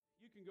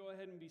go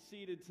ahead and be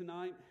seated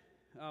tonight.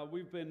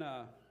 We've been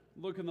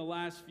looking the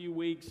last few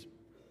weeks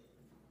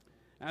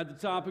at the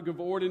topic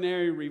of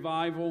ordinary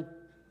revival.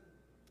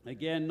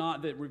 Again,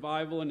 not that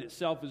revival in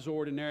itself is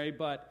ordinary,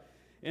 but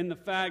in the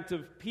fact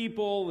of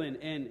people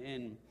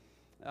and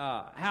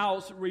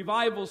how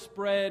revival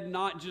spread,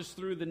 not just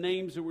through the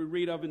names that we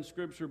read of in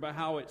Scripture, but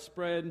how it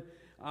spread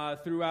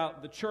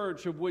throughout the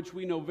church, of which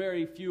we know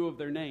very few of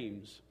their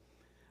names.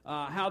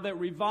 How that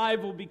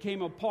revival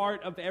became a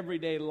part of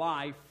everyday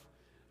life,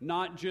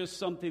 not just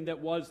something that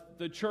was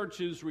the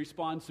church's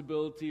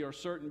responsibility or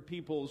certain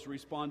people's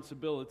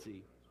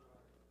responsibility.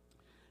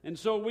 And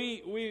so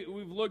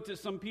we've looked at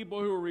some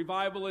people who are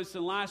revivalists,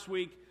 and last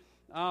week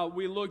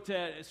we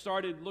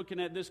started looking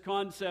at this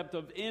concept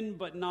of in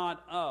but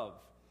not of.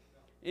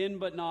 In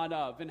but not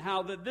of. And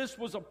how that this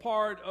was a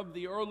part of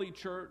the early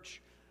church,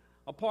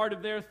 a part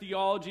of their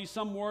theology,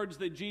 some words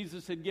that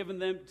Jesus had given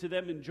to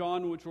them in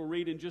John, which we'll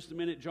read in just a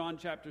minute, John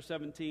chapter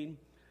 17.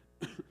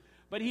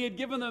 But he had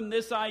given them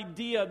this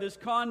idea, this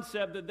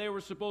concept that they were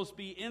supposed to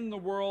be in the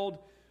world,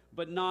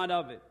 but not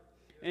of it.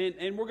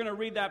 And we're going to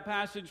read that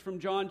passage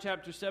from John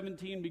chapter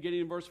 17,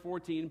 beginning in verse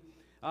 14.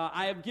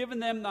 I have given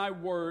them thy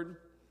word,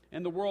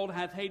 and the world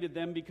hath hated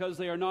them, because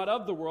they are not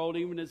of the world,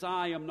 even as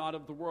I am not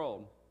of the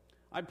world.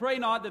 I pray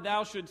not that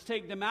thou shouldst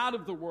take them out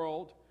of the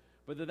world,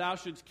 but that thou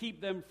shouldst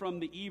keep them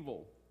from the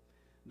evil.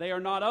 They are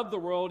not of the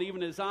world,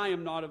 even as I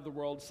am not of the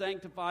world.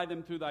 Sanctify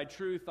them through thy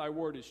truth. Thy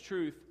word is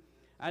truth.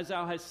 As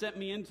thou hast sent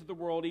me into the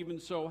world, even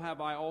so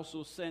have I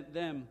also sent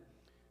them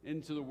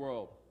into the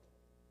world.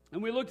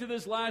 And we looked at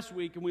this last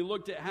week, and we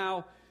looked at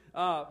how,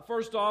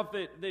 first off,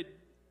 that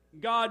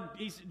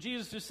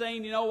Jesus is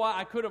saying, you know what,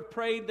 I could have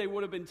prayed they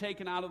would have been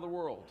taken out of the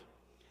world.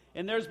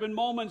 And there's been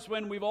moments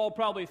when we've all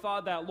probably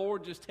thought that,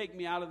 Lord, just take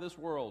me out of this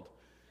world.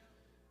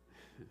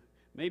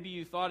 Maybe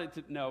you thought it,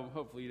 no,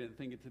 hopefully you didn't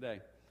think it today.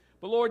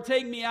 But Lord,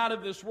 take me out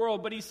of this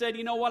world. But he said,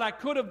 you know what, I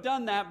could have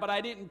done that, but I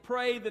didn't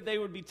pray that they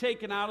would be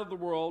taken out of the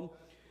world.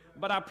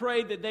 But I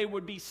prayed that they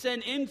would be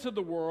sent into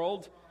the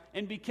world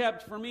and be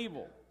kept from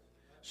evil.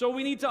 So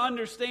we need to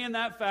understand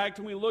that fact,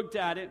 and we looked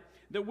at it,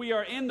 that we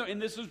are in the, and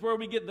this is where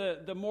we get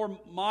the more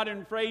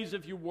modern phrase,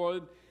 if you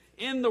would,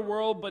 in the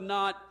world, but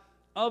not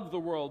of the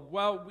world.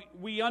 Well,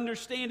 we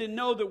understand and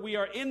know that we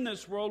are in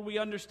this world. We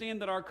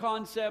understand that our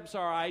concepts,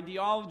 our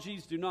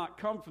ideologies do not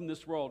come from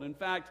this world. In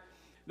fact,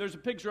 there's a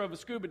picture of a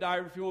scuba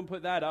diver, if you want to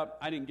put that up.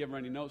 I didn't give her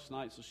any notes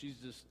tonight, so she's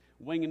just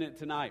winging it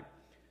tonight.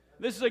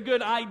 This is a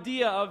good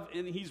idea of,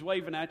 and he's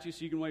waving at you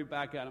so you can wave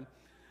back at him,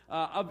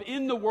 of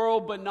in the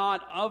world but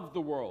not of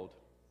the world.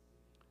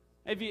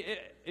 If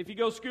you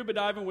go scuba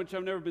diving, which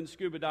I've never been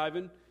scuba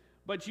diving,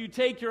 but you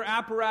take your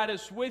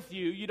apparatus with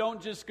you, you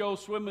don't just go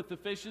swim with the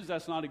fishes.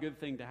 That's not a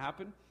good thing to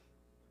happen.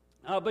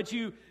 But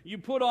you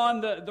put on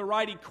the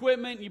right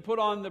equipment, you put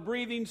on the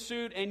breathing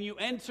suit, and you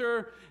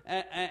enter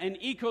an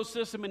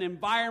ecosystem, an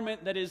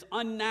environment that is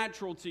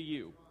unnatural to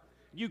you.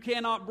 You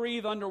cannot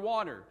breathe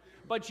underwater.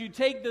 But you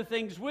take the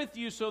things with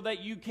you so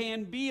that you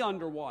can be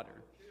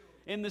underwater.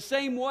 In the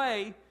same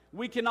way,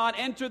 we cannot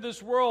enter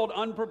this world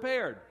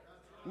unprepared.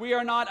 We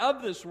are not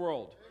of this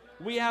world.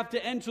 We have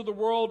to enter the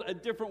world a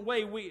different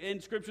way.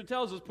 And Scripture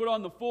tells us, put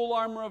on the full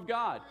armor of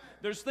God.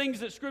 There's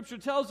things that Scripture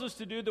tells us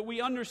to do that we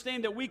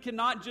understand that we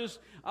cannot just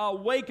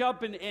wake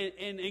up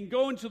and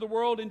go into the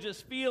world and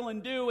just feel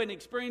and do and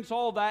experience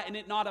all that and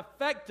it not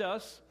affect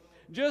us.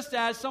 Just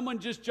as someone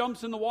just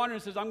jumps in the water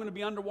and says, I'm going to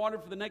be underwater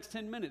for the next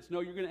 10 minutes.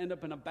 No, you're going to end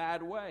up in a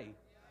bad way.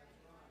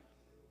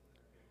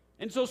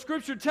 And so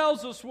Scripture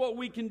tells us what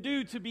we can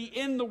do to be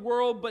in the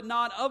world but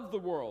not of the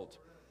world.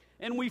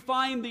 And we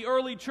find the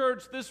early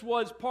church, this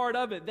was part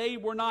of it. They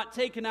were not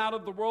taken out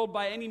of the world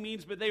by any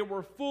means, but they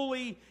were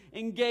fully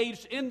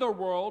engaged in the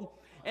world.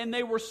 And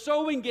they were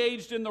so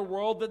engaged in the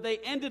world that they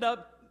ended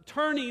up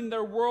turning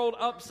their world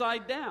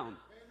upside down.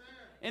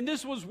 And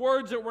this was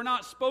words that were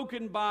not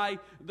spoken by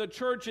the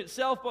church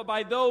itself, but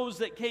by those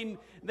that came,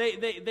 they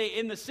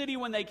in the city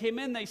when they came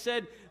in, they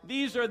said,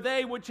 these are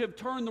they which have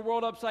turned the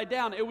world upside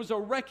down. It was a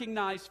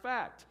recognized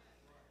fact.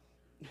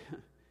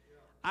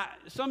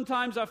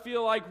 Sometimes I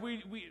feel like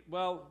we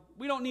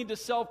don't need to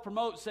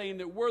self-promote saying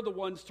that we're the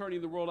ones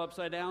turning the world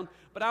upside down,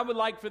 but I would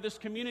like for this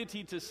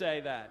community to say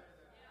that.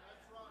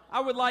 I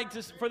would like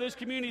for this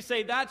community to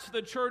say, that's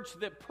the church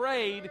that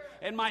prayed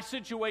and my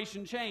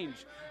situation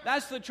changed.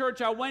 That's the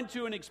church I went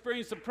to and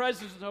experienced the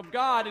presence of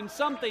God and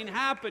something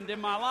happened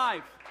in my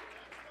life.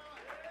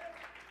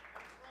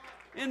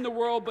 In the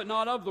world, but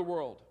not of the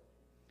world.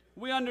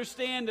 We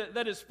understand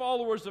that as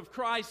followers of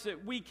Christ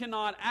that we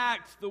cannot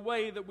act the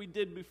way that we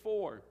did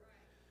before.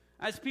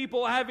 As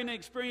people having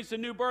experienced a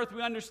new birth,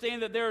 we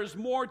understand that there is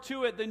more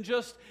to it than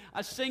just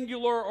a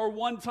singular or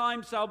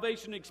one-time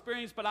salvation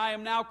experience, but I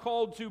am now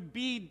called to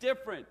be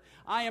different.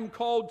 I am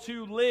called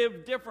to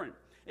live different.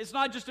 It's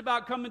not just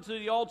about coming to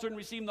the altar and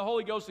receiving the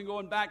Holy Ghost and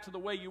going back to the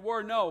way you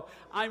were. No,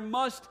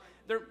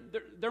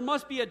 there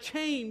must be a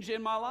change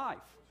in my life.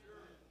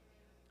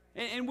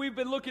 And we've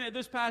been looking at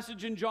this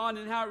passage in John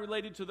and how it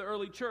related to the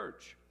early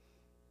church.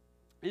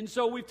 And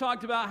so we've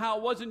talked about how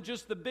it wasn't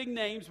just the big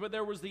names, but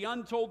there was the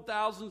untold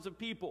thousands of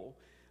people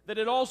that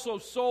had also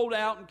sold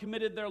out and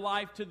committed their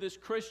life to this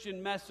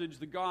Christian message,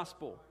 the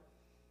gospel.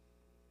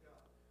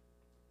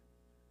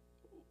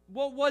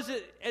 What was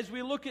it, as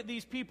we look at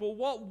these people,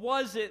 what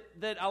was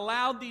it that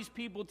allowed these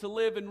people to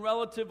live in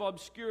relative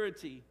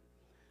obscurity,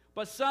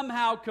 but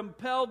somehow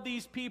compelled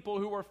these people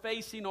who were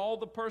facing all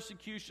the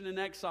persecution and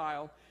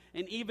exile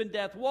and even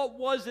death? What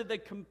was it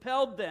that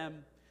compelled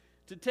them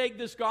to take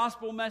this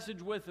gospel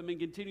message with them and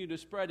continue to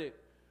spread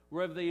it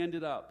wherever they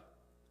ended up?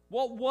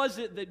 What was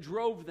it that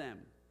drove them?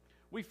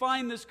 We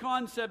find this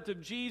concept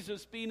of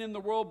Jesus being in the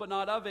world but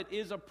not of it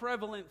is a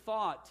prevalent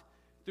thought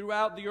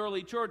throughout the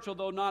early church,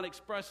 although not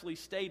expressly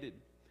stated.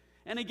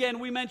 And again,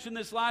 we mentioned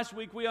this last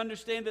week. We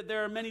understand that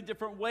there are many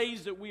different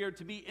ways that we are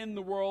to be in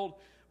the world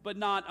but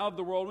not of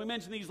the world. We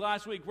mentioned these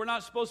last week. We're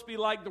not supposed to be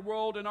like the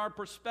world in our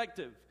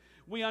perspective.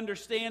 We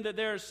understand that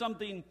there is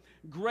something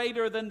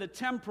greater than the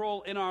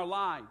temporal in our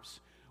lives.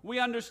 We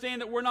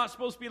understand that we're not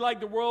supposed to be like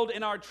the world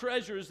in our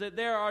treasures, that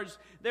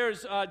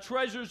there's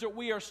treasures that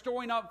we are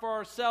storing up for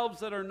ourselves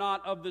that are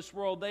not of this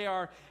world. They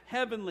are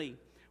heavenly.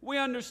 We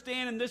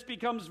understand, and this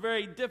becomes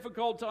very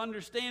difficult to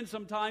understand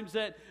sometimes,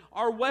 that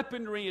our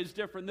weaponry is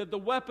different, that the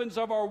weapons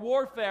of our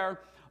warfare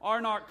are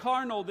not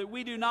carnal, that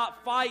we do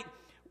not fight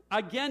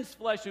against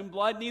flesh and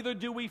blood, neither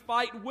do we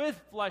fight with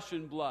flesh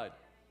and blood.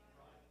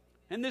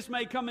 And this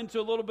may come into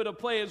a little bit of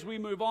play as we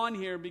move on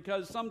here,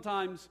 because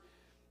sometimes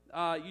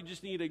you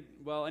just need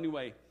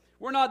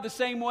we're not the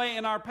same way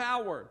in our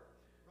power.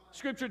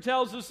 Scripture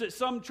tells us that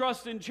some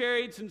trust in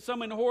chariots and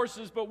some in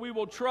horses, but we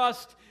will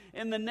trust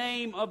in the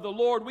name of the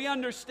Lord. We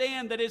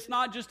understand that it's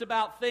not just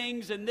about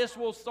things and this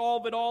will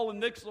solve it all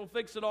and this will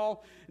fix it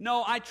all.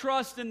 No, I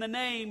trust in the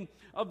name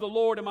of the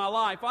Lord in my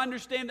life. I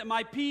understand that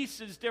my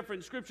peace is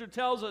different. Scripture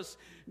tells us,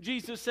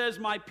 Jesus says,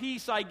 my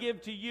peace I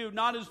give to you,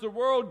 not as the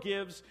world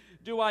gives,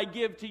 do I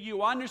give to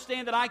you. I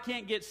understand that I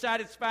can't get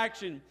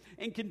satisfaction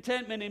and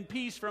contentment and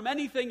peace from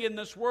anything in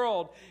this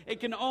world. It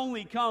can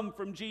only come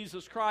from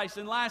Jesus Christ.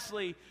 And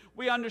lastly,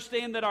 we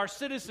understand that our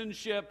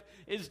citizenship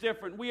is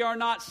different. We are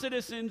not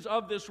citizens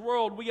of this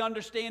world. We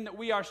understand that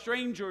we are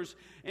strangers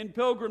and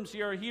pilgrims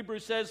here.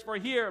 Hebrews says, for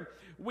here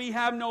we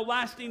have no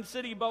lasting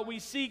city, but we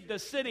seek the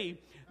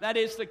city that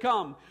is to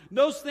come.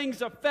 Those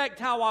things affect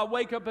how I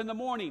wake up in the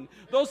morning.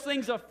 Those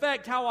things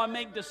affect how I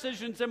make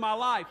decisions in my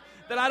life.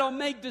 That I don't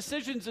make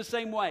decisions the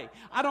same way.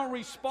 I don't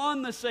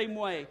respond the same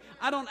way.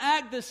 I don't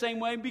act the same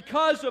way.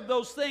 Because of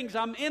those things,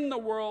 I'm in the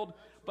world,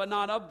 but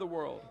not of the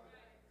world.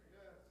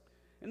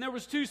 And there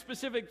was two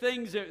specific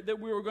things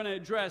that we were going to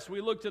address. We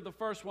looked at the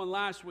first one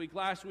last week.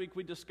 Last week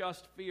we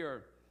discussed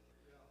fear.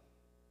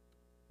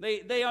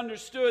 They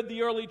understood,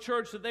 the early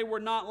church, that they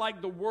were not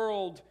like the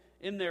world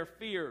in their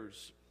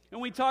fears. And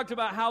we talked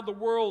about how the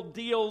world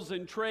deals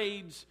and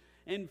trades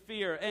in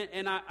fear.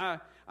 And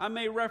I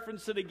may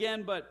reference it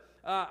again, but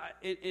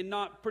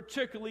not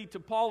particularly to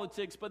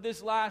politics, but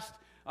this last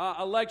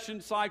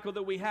election cycle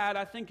that we had,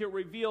 I think it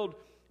revealed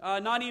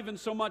not even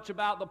so much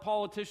about the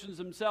politicians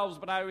themselves,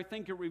 but I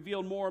think it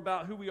revealed more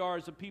about who we are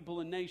as a people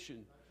and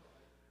nation.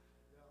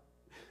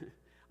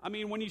 I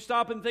mean, when you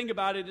stop and think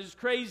about it, it's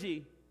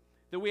crazy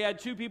that we had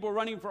two people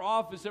running for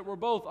office that were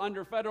both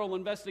under federal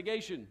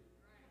investigation.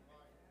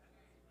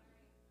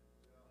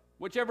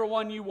 Whichever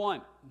one you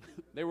want.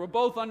 They were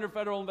both under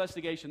federal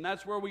investigation.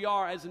 That's where we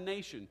are as a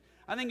nation.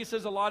 I think it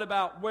says a lot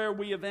about where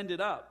we have ended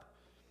up.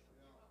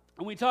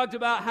 And we talked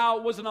about how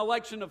it was an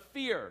election of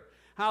fear.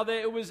 How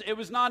it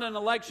was not an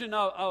election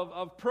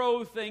of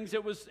pro things.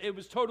 It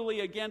was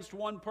totally against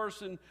one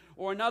person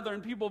or another.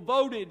 And people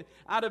voted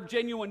out of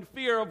genuine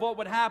fear of what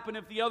would happen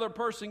if the other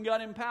person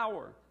got in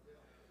power.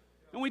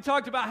 And we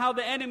talked about how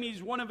the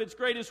enemy's, one of its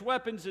greatest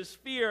weapons is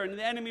fear. And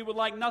the enemy would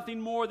like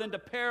nothing more than to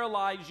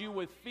paralyze you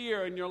with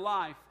fear in your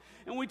life.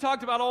 And we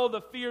talked about all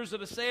the fears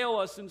that assail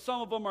us, and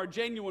some of them are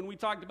genuine. We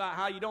talked about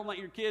how you don't let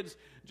your kids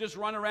just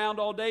run around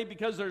all day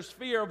because there's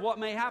fear of what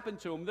may happen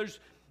to them.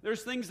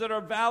 There's things that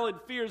are valid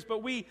fears,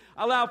 but we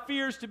allow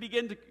fears to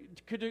begin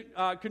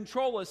to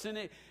control us.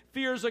 And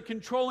fear is a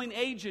controlling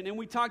agent, and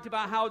we talked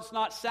about how it's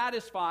not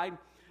satisfied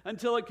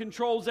until it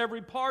controls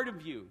every part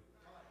of you.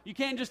 You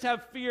can't just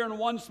have fear in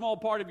one small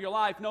part of your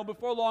life. No,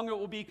 before long it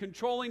will be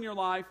controlling your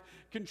life,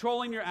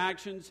 controlling your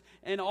actions,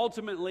 and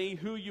ultimately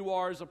who you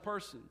are as a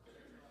person.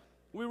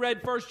 We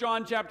read 1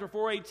 John chapter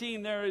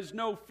 4:18, there is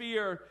no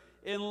fear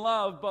in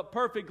love, but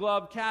perfect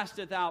love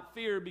casteth out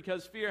fear,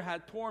 because fear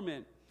hath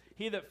torment.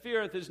 He that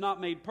feareth is not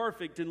made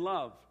perfect in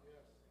love.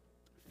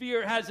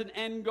 Fear has an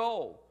end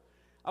goal,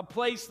 a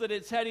place that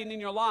it's heading in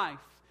your life.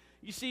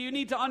 You see, you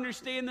need to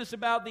understand this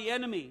about the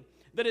enemy,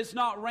 that it's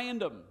not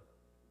random.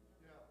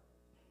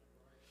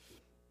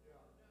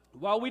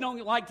 While we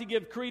don't like to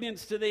give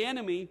credence to the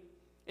enemy,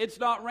 it's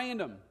not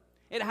random.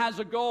 It has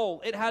a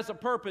goal. It has a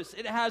purpose.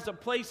 It has a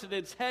place that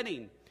it's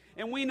heading.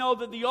 And we know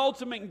that the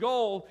ultimate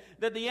goal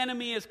that the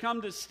enemy has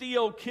come to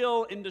steal,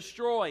 kill, and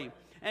destroy.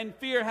 And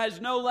fear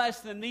has no less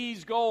than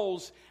these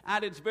goals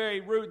at its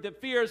very root. That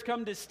fear has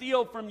come to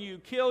steal from you,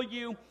 kill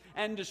you,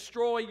 and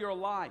destroy your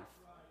life.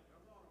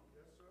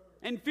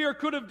 And fear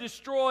could have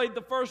destroyed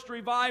the first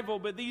revival,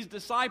 but these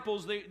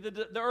disciples,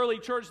 the early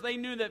church, they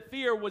knew that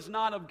fear was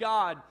not of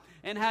God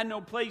and had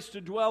no place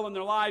to dwell in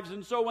their lives.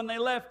 And so when they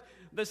left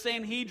the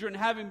Sanhedrin,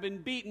 having been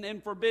beaten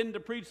and forbidden to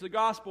preach the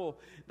gospel,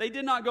 they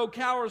did not go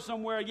cower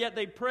somewhere, yet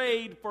they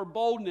prayed for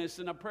boldness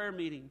in a prayer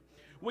meeting.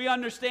 We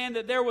understand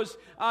that there was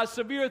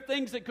severe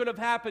things that could have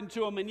happened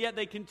to them, and yet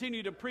they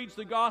continued to preach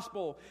the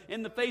gospel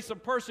in the face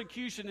of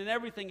persecution and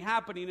everything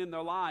happening in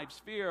their lives.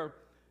 Fear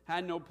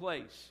had no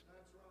place.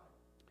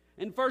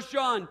 In 1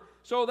 John,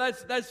 so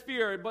that's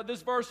fear, but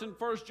this verse in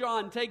 1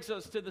 John takes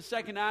us to the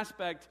second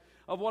aspect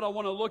of what I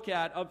want to look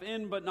at, of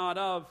in but not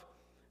of,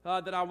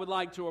 that I would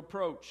like to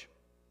approach.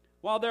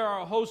 While there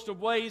are a host of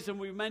ways, and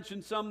we've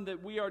mentioned some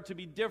that we are to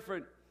be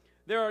different,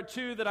 there are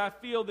two that I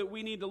feel that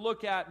we need to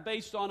look at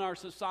based on our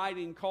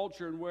society and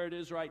culture and where it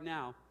is right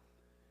now.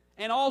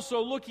 And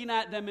also looking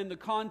at them in the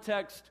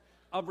context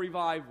of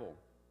revival.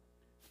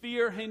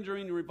 Fear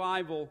hindering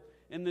revival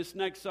in this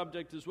next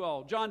subject as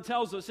well. John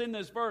tells us in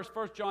this verse,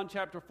 1 John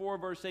chapter 4,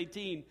 verse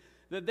 18,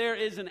 that there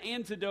is an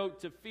antidote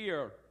to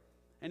fear,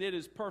 and it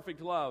is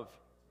perfect love.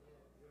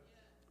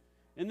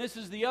 And this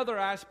is the other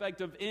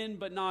aspect of in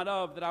but not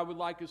of that I would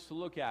like us to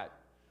look at,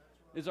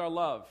 is our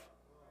love.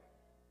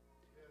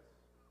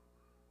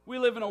 We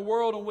live in a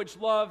world in which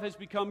love has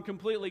become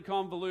completely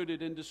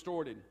convoluted and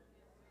distorted.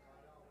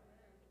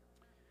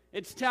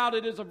 It's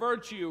touted as a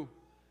virtue,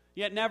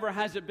 yet never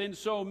has it been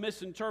so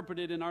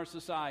misinterpreted in our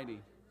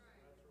society.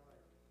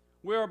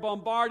 We are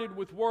bombarded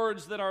with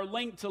words that are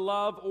linked to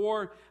love,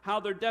 or how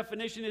their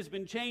definition has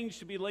been changed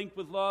to be linked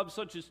with love,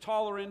 such as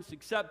tolerance,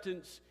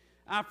 acceptance,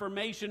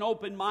 affirmation,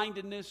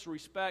 open-mindedness,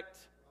 respect.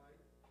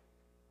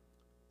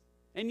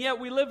 And yet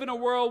we live in a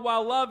world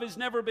while love has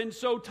never been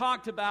so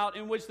talked about,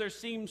 in which there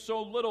seems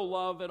so little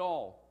love at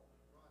all.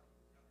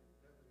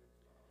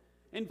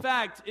 In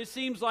fact, it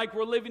seems like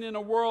we're living in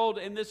a world,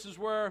 and this is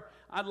where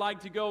I'd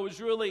like to go,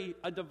 is really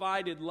a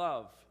divided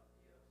love.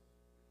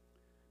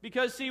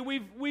 Because, see,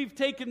 we've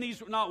taken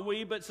these, not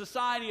we, but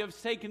society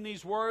has taken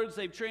these words,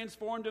 they've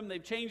transformed them,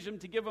 they've changed them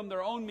to give them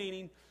their own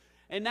meaning,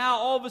 and now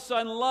all of a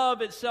sudden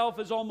love itself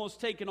has almost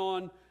taken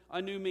on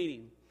a new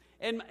meaning.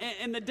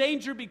 And the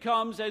danger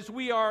becomes, as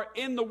we are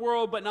in the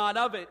world but not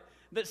of it,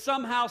 that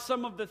somehow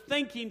some of the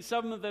thinking,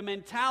 some of the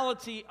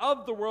mentality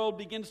of the world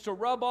begins to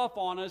rub off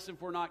on us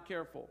if we're not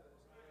careful.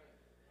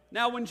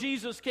 Now, when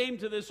Jesus came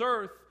to this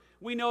earth,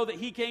 we know that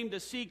He came to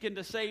seek and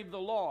to save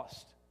the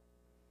lost.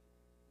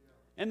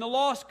 And the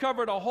lost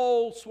covered a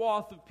whole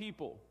swath of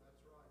people.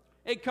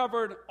 It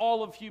covered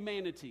all of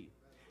humanity.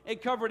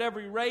 It covered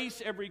every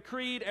race, every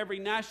creed, every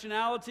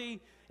nationality.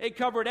 It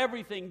covered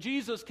everything.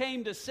 Jesus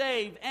came to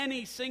save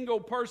any single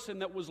person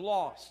that was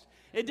lost.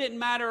 It didn't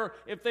matter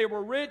if they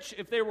were rich,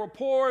 if they were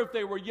poor, if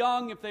they were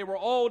young, if they were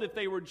old, if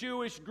they were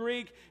Jewish,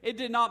 Greek. It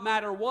did not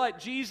matter what.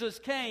 Jesus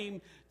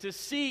came to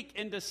seek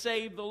and to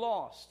save the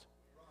lost.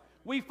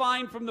 We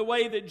find from the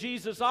way that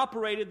Jesus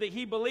operated that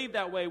He believed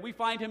that way. We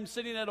find Him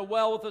sitting at a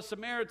well with a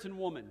Samaritan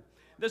woman.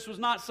 This was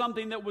not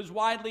something that was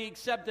widely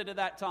accepted at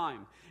that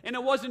time. And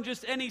it wasn't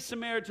just any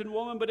Samaritan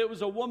woman, but it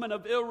was a woman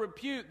of ill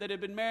repute that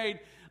had been married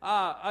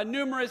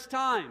numerous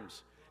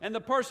times. And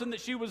the person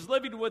that she was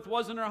living with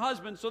wasn't her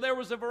husband. So there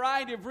was a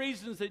variety of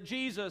reasons that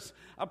Jesus,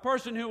 a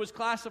person who was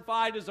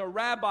classified as a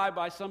rabbi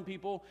by some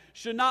people,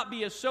 should not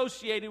be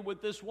associated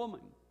with this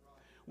woman.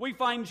 We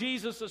find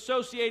Jesus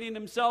associating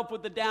Himself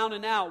with the down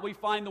and out. We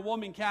find the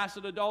woman cast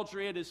at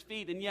adultery at His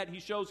feet, and yet He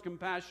shows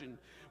compassion.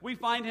 We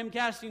find Him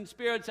casting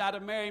spirits out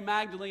of Mary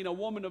Magdalene, a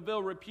woman of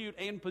ill repute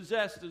and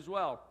possessed as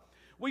well.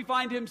 We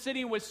find Him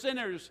sitting with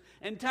sinners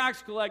and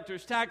tax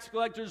collectors. Tax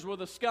collectors were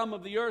the scum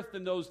of the earth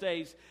in those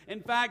days.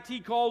 In fact,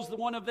 He calls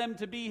one of them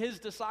to be His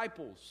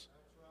disciples.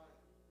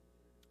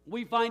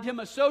 We find Him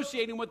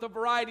associating with a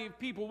variety of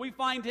people. We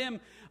find Him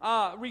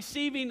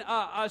receiving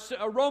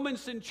a Roman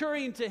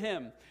centurion to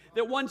Him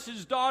that wants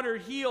his daughter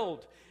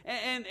healed.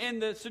 And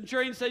the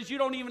centurion says, you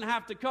don't even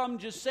have to come,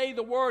 just say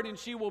the word and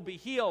she will be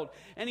healed.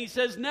 And he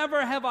says,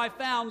 never have I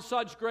found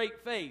such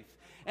great faith.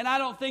 And I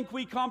don't think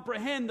we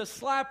comprehend the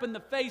slap in the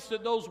face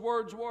that those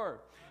words were.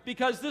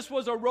 Because this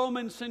was a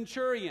Roman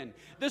centurion.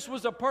 This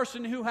was a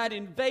person who had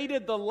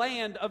invaded the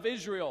land of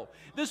Israel.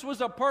 This was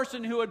a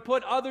person who had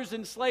put others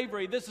in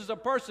slavery. This is a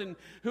person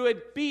who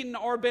had beaten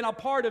or been a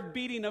part of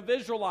beating of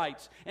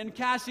Israelites and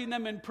casting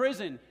them in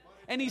prison.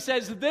 And he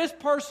says, this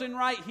person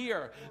right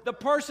here, the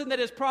person that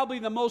is probably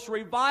the most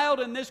reviled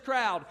in this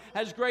crowd,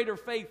 has greater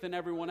faith than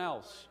everyone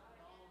else.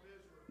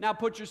 Now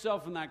put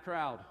yourself in that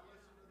crowd.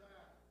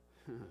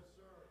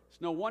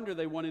 It's no wonder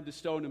they wanted to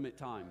stone Him at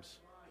times.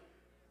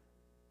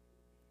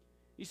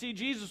 You see,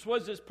 Jesus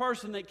was this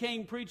person that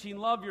came preaching,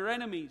 love your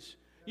enemies.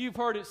 You've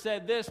heard it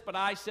said this, but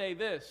I say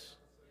this.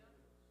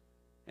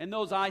 And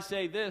those I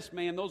say this,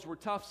 man, those were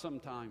tough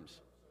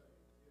sometimes.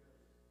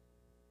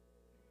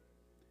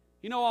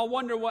 You know, I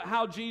wonder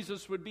how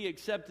Jesus would be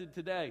accepted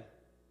today.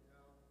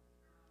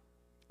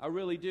 I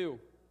really do.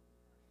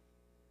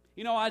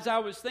 You know, as I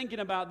was thinking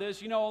about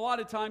this, you know, a lot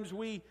of times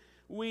we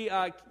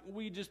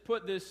just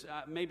put this,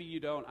 maybe you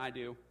don't, I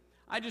do.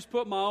 I just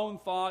put my own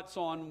thoughts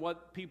on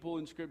what people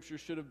in Scripture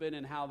should have been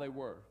and how they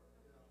were.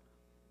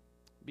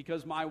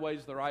 Because my way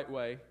is the right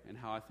way, and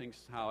how I think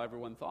how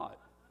everyone thought.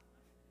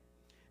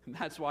 And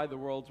that's why the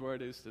world's where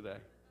it is today.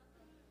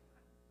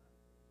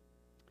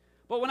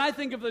 But when I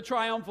think of the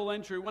triumphal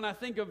entry, when I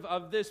think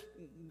of this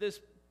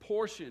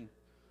portion,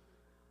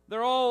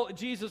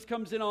 Jesus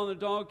comes in on the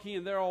donkey,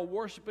 and they're all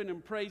worshiping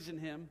and praising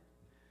him.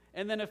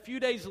 And then a few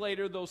days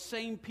later, those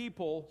same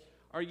people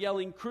are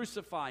yelling,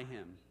 "Crucify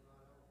him."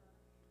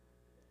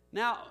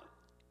 Now,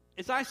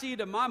 as I see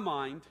it in my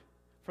mind,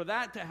 for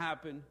that to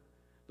happen,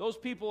 those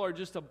people are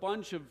just a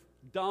bunch of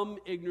dumb,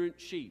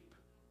 ignorant sheep,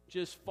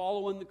 just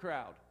following the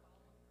crowd.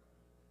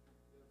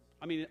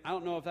 I mean, I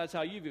don't know if that's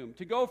how you view them.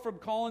 To go from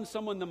calling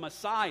someone the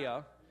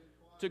Messiah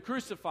to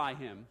crucify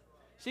him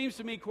seems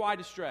to me quite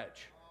a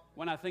stretch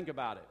when I think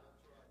about it.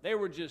 They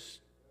were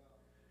just...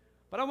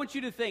 But I want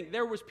you to think,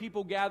 there was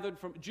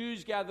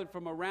Jews gathered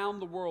from around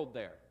the world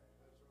there.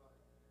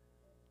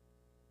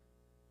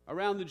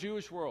 Around the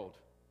Jewish world.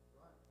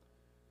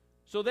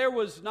 So there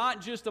was not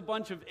just a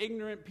bunch of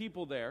ignorant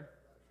people there.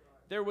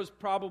 There was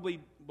probably,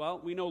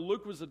 we know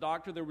Luke was a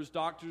doctor. There was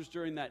doctors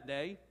during that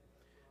day.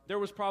 There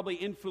was probably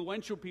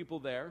influential people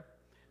there.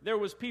 There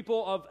was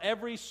people of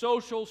every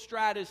social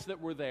stratus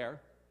that were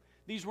there.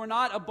 These were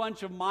not a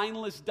bunch of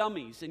mindless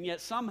dummies, and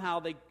yet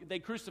somehow they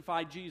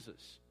crucified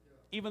Jesus,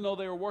 even though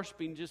they were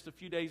worshiping just a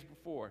few days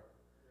before.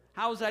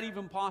 How is that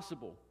even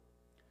possible?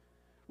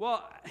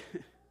 Well,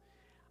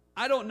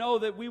 I don't know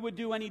that we would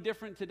do any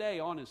different today,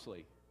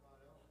 honestly.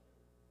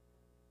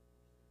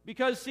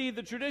 Because, see,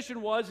 the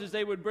tradition was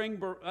they would bring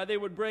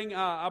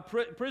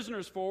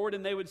prisoners forward,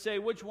 and they would say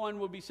which one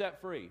would be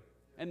set free,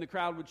 and the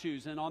crowd would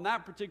choose. And on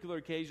that particular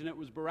occasion, it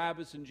was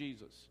Barabbas and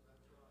Jesus.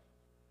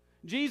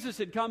 Jesus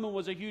had come and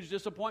was a huge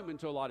disappointment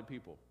to a lot of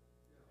people.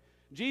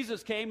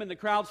 Jesus came and the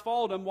crowds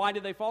followed him. Why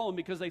did they follow him?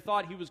 Because they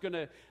thought he was going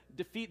to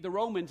defeat the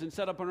Romans and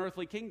set up an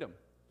earthly kingdom.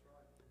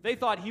 They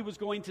thought he was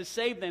going to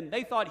save them.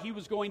 They thought he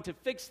was going to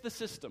fix the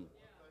system.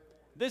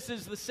 This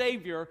is the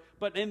Savior,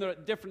 but in the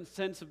different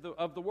sense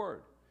of the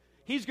word.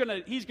 He's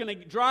going to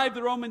drive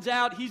the Romans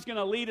out. He's going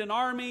to lead an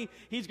army.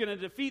 He's going to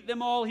defeat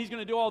them all. He's going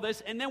to do all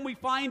this. And then we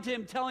find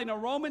him telling a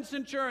Roman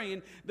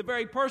centurion, the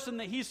very person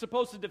that he's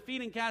supposed to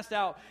defeat and cast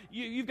out,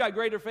 you've got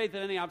greater faith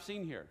than any I've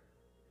seen here.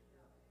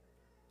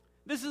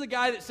 This is the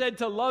guy that said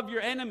to love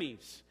your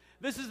enemies.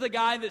 This is the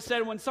guy that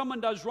said when someone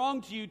does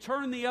wrong to you,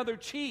 turn the other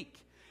cheek.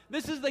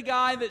 This is the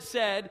guy that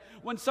said,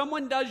 when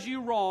someone does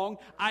you wrong,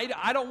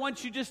 I don't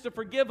want you just to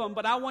forgive them,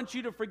 but I want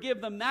you to forgive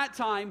them that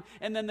time,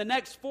 and then the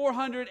next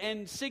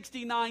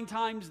 469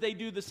 times they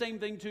do the same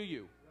thing to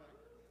you.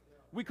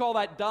 We call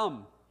that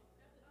dumb.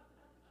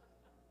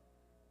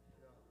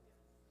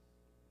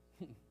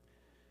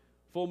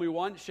 Fool me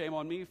once, shame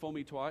on me. Fool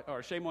me twice,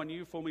 or shame on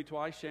you. Fool me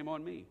twice, shame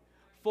on me.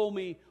 Fool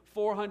me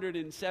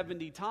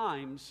 470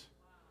 times.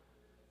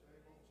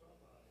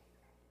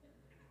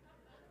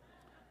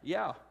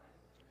 Yeah.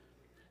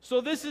 So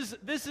this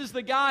is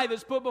the guy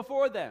that's put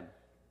before them.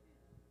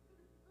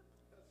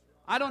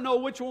 I don't know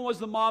which one was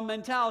the mob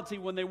mentality,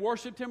 when they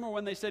worshiped him or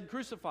when they said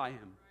crucify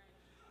him.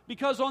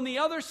 Because on the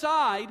other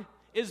side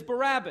is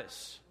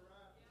Barabbas.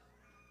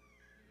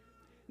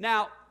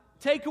 Now,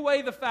 take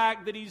away the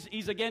fact that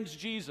he's against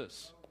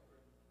Jesus.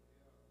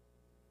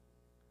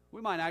 We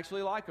might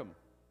actually like him.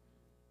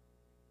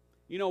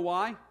 You know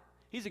why?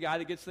 He's a guy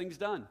that gets things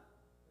done.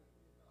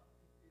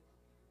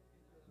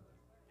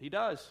 He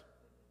does.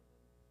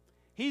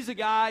 He's a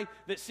guy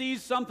that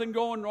sees something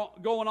going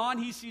on.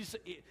 He sees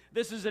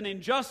this is an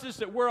injustice,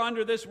 that we're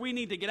under this. We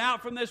need to get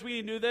out from this. We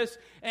need to do this.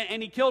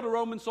 And he killed a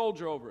Roman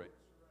soldier over it.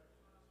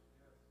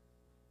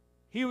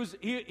 He was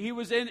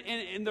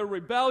in the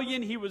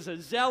rebellion. He was a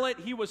zealot.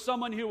 He was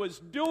someone who was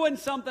doing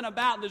something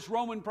about this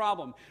Roman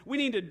problem. We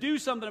need to do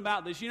something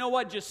about this. You know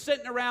what? Just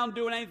sitting around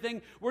doing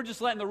anything, we're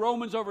just letting the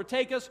Romans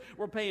overtake us.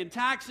 We're paying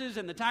taxes,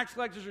 and the tax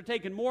collectors are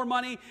taking more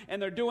money,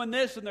 and they're doing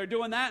this, and they're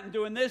doing that, and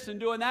doing this, and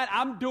doing that.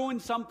 I'm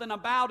doing something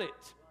about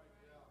it.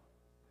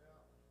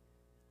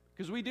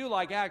 Because we do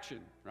like action,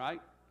 right?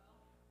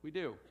 We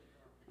do.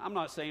 I'm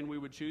not saying we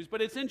would choose,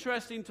 but it's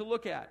interesting to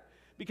look at.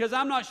 Because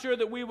I'm not sure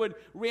that we would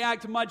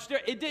react much.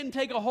 It didn't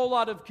take a whole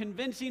lot of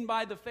convincing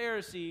by the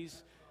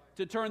Pharisees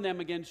to turn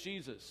them against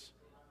Jesus.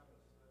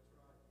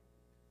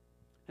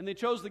 And they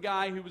chose the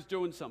guy who was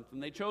doing something.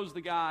 They chose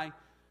the guy.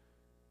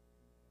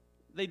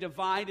 They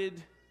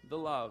divided the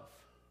love.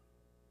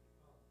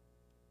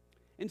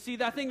 And see,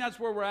 I think that's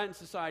where we're at in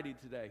society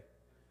today.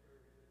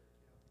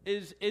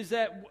 Is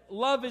that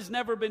love has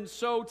never been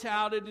so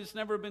touted. It's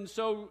never been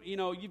so,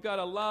 you've got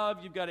to love,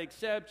 you've got to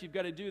accept, you've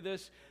got to do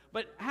this.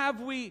 But have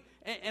we,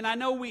 and I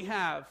know we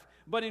have,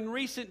 but in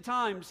recent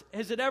times,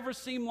 has it ever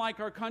seemed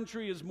like our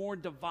country is more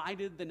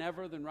divided than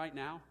ever than right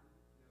now?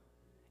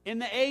 In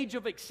the age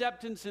of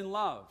acceptance and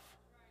love.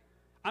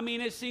 I mean,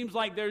 it seems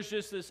like there's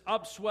just this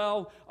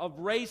upswell of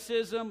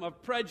racism,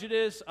 of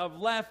prejudice, of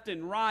left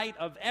and right,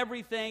 of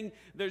everything.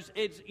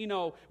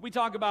 We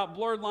talk about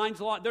blurred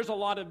lines a lot. There's a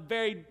lot of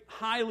very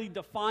highly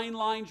defined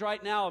lines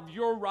right now of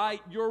you're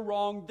right, you're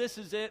wrong, this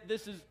is it,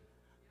 this is...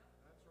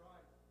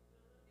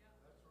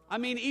 I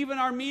mean, even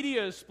our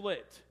media is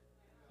split.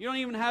 You don't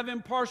even have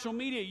impartial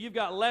media. You've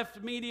got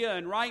left media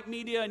and right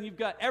media, and you've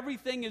got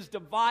everything is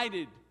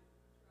divided.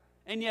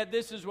 And yet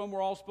this is when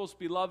we're all supposed to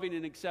be loving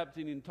and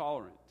accepting and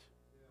tolerant.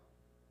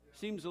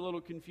 Seems a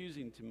little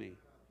confusing to me.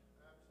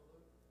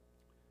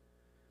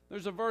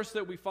 There's a verse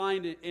that we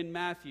find in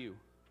Matthew.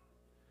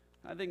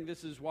 I think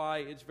this is why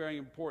it's very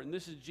important.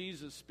 This is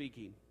Jesus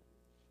speaking.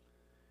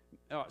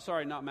 Oh,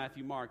 sorry, not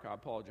Matthew, Mark. I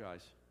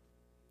apologize.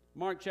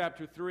 Mark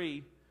chapter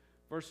 3,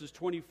 verses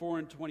 24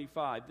 and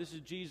 25. This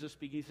is Jesus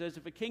speaking. He says,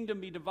 if a kingdom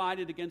be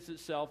divided against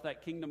itself,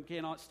 that kingdom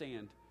cannot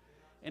stand.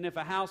 And if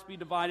a house be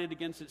divided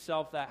against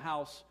itself, that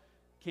house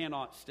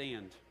cannot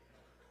stand.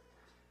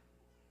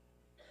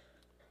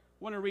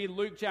 I want to read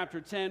Luke chapter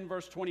 10,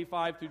 verse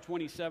 25 through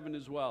 27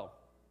 as well.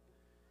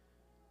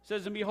 It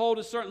says, and behold,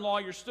 a certain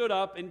lawyer stood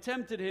up and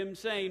tempted him,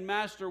 saying,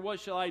 Master, what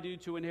shall I do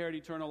to inherit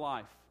eternal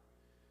life?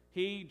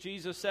 He,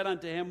 Jesus, said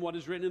unto him, what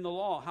is written in the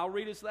law? How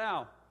readest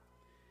thou?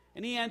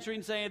 And he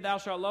answering, saying, Thou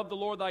shalt love the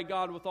Lord thy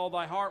God with all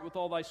thy heart, with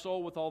all thy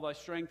soul, with all thy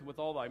strength, with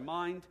all thy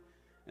mind,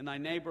 and thy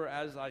neighbor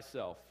as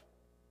thyself.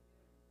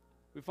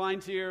 We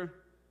find here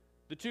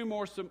the two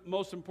most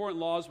important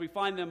laws. We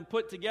find them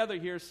put together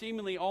here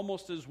seemingly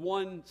almost as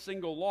one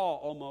single law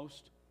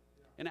almost.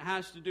 And it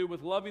has to do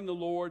with loving the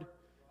Lord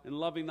and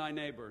loving thy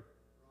neighbor.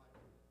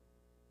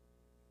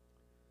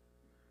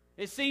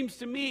 It seems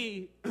to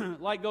me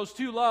like those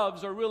two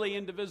loves are really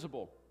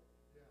indivisible.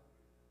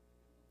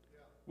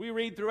 We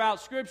read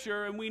throughout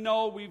Scripture, and we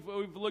know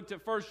we've looked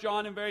at 1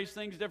 John and various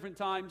things different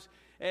times,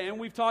 and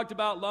we've talked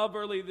about love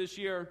early this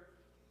year.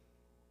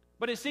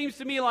 But it seems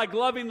to me like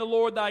loving the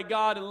Lord thy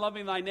God and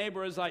loving thy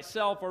neighbor as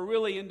thyself are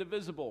really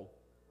indivisible.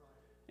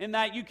 In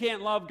that you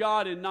can't love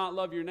God and not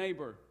love your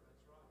neighbor.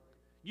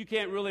 You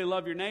can't really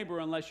love your neighbor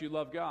unless you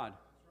love God.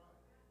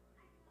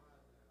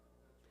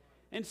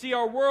 And see,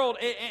 our world,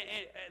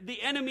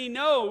 the enemy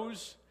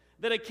knows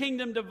that a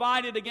kingdom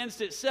divided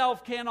against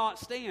itself cannot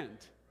stand.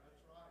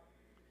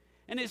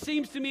 And it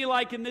seems to me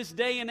like in this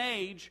day and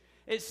age,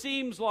 it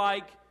seems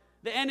like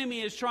the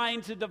enemy is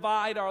trying to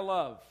divide our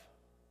love.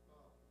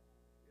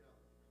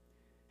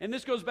 And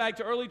this goes back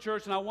to early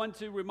church, and I want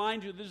to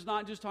remind you, this is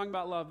not just talking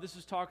about love. This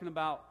is talking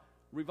about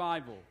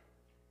revival.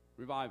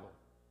 Revival.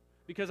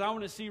 Because I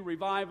want to see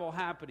revival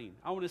happening.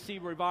 I want to see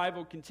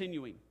revival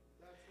continuing.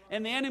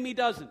 And the enemy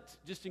doesn't,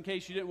 just in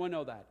case you didn't want to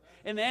know that.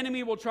 And the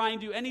enemy will try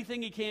and do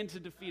anything he can to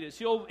defeat us.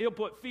 He'll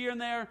put fear in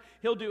there.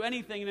 He'll do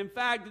anything. And in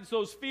fact, it's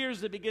those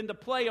fears that begin to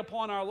play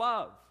upon our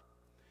love.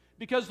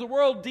 Because the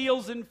world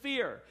deals in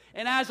fear.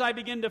 And as I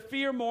begin to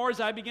fear more, as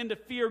I begin to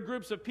fear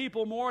groups of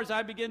people more, as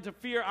I begin to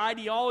fear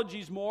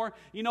ideologies more,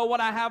 you know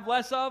what I have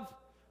less of?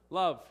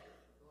 Love.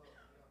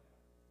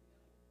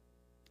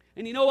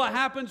 And you know what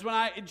happens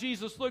when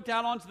Jesus looked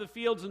out onto the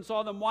fields and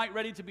saw them white,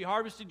 ready to be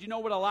harvested? You know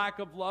what a lack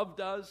of love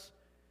does?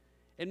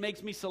 It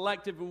makes me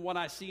selective in what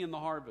I see in the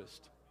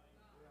harvest.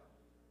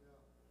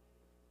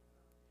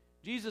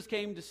 Jesus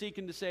came to seek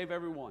and to save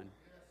everyone.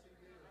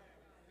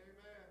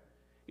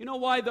 You know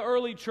why the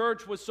early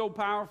church was so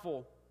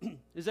powerful?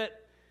 Is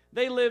that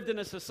they lived in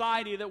a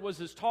society that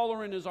was as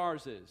tolerant as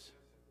ours is.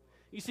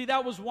 You see,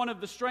 that was one of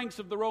the strengths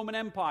of the Roman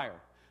Empire.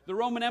 The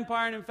Roman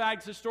Empire, and in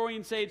fact,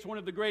 historians say it's one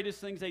of the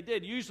greatest things they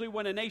did. Usually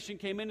when a nation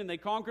came in and they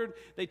conquered,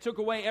 they took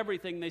away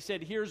everything. They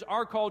said, here's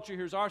our culture,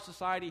 here's our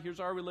society,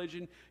 here's our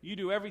religion. You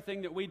do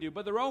everything that we do.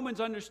 But the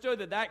Romans understood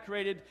that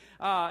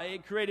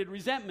created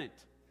resentment.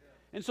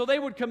 And so they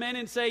would come in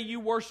and say, you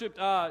worshiped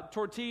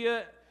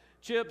tortilla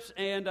chips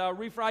and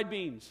refried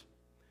beans.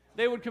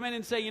 They would come in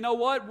and say, you know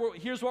what,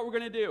 here's what we're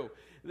going to do.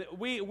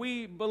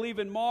 We believe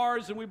in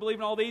Mars and we believe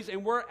in all these,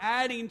 and we're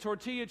adding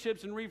tortilla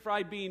chips and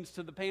refried beans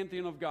to the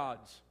pantheon of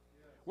gods.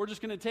 We're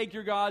just going to take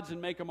your gods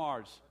and make them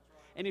ours.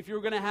 And if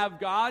you're going to have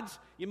gods,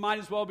 you might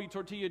as well be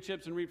tortilla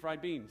chips and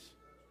refried beans.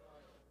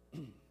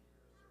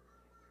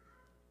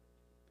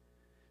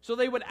 So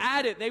they would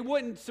add it. They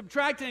wouldn't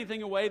subtract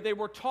anything away. They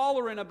were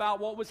tolerant about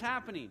what was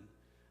happening.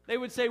 They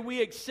would say,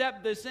 we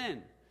accept this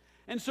in.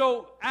 And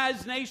so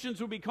as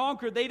nations would be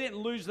conquered, they didn't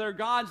lose their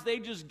gods. They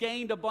just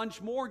gained a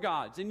bunch more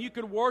gods. And you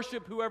could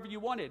worship whoever you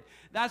wanted.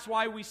 That's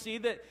why we see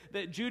that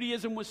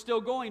Judaism was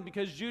still going,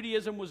 because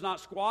Judaism was not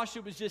squashed.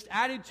 It was just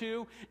added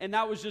to, and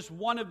that was just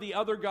one of the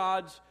other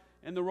gods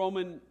in the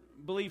Roman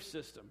belief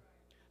system.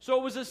 So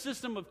it was a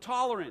system of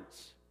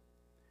tolerance.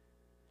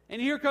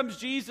 And here comes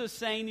Jesus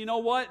saying, you know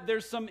what?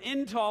 There's some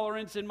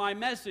intolerance in my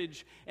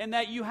message, and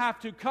that you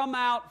have to come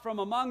out from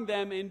among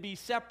them and be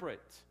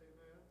separate.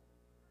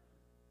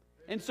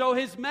 And so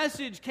his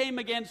message came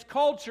against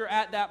culture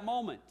at that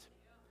moment.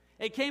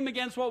 It came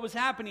against what was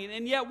happening.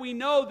 And yet we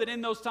know that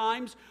in those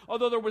times,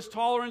 although there was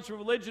tolerance,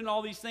 religion,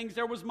 all these things,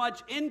 there was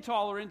much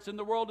intolerance in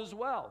the world as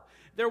well.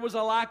 There was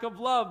a lack of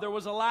love. There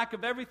was a lack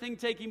of everything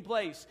taking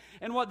place.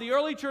 And what the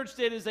early church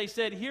did is they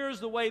said,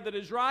 here's the way that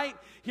is right,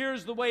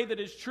 here's the way that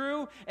is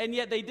true, and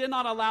yet they did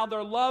not allow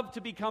their love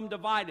to become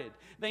divided.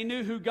 They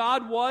knew who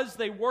God was.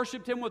 They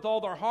worshiped him with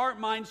all their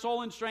heart, mind,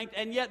 soul, and strength,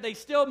 and yet they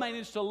still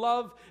managed to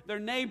love their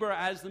neighbor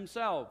as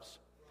themselves.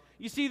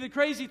 You see, the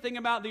crazy thing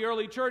about the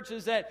early church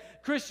is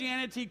that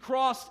Christianity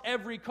crossed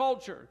every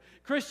culture.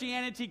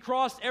 Christianity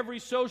crossed every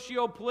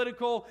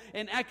socio-political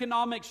and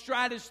economic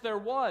stratus there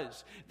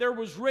was. There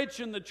was rich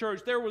in the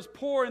church. There was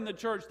poor in the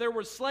church. There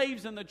were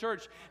slaves in the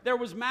church. There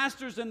was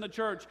masters in the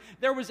church.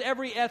 There was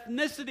every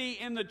ethnicity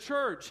in the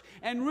church.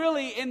 And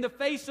really, in the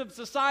face of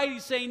society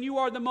saying you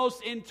are the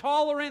most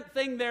intolerant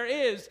thing there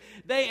is,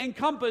 they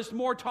encompassed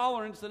more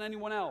tolerance than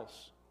anyone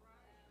else.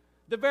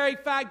 The very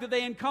fact that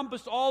they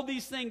encompassed all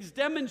these things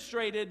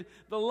demonstrated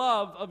the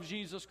love of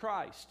Jesus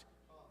Christ.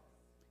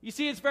 You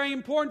see, it's very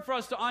important for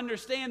us to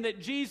understand that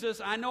Jesus,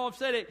 I know I've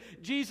said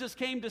it, Jesus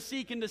came to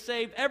seek and to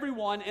save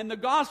everyone, and the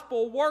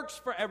gospel works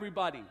for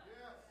everybody.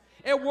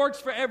 It works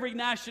for every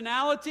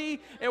nationality.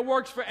 It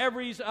works for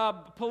every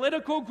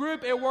political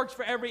group. It works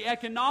for every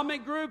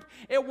economic group.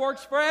 It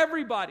works for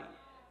everybody.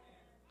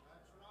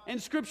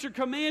 And Scripture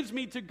commands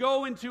me to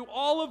go into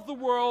all of the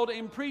world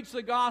and preach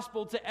the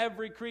gospel to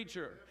every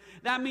creature.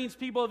 That means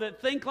people that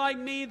think like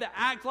me, that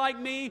act like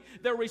me,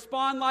 that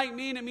respond like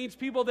me, and it means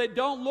people that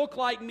don't look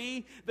like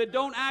me, that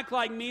don't act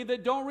like me,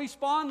 that don't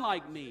respond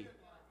like me.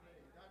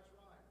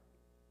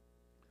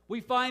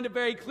 We find a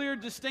very clear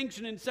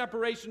distinction and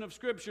separation of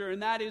Scripture,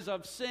 and that is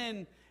of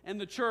sin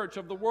and the church,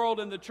 of the world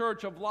and the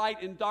church, of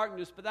light and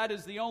darkness, but that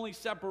is the only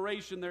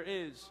separation there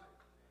is.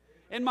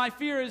 And my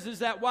fear is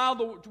that while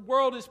the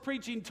world is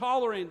preaching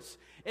tolerance,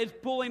 it's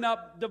pulling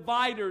up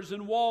dividers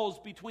and walls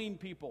between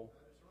people.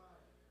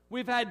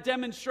 We've had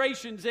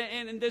demonstrations,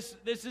 and this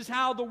is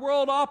how the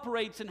world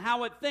operates and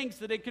how it thinks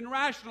that it can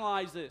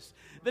rationalize this,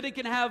 that it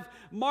can have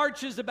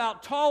marches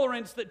about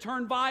tolerance that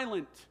turn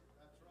violent.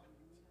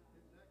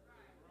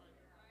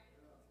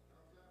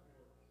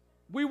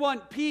 We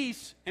want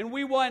peace, and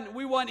we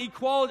want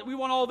equality, we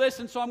want all this,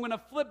 and so I'm going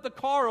to flip the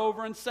car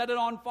over and set it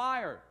on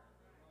fire.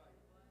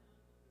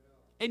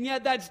 And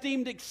yet that's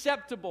deemed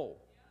acceptable.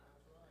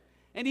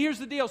 And here's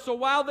the deal. So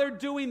while they're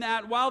doing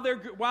that, while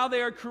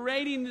they are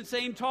creating the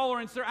same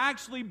tolerance, they're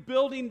actually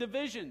building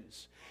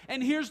divisions.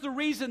 And here's the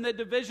reason that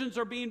divisions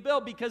are being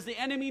built, because the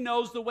enemy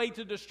knows the way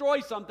to destroy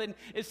something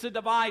is to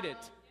divide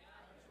it.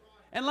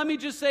 And let me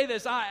just say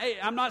this.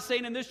 I'm not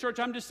saying in this church,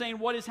 I'm just saying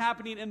what is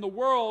happening in the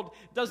world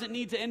doesn't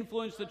need to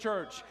influence the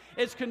church.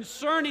 It's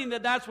concerning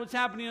that that's what's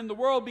happening in the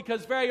world,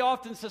 because very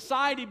often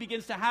society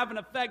begins to have an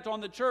effect on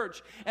the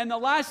church. And the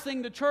last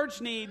thing the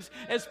church needs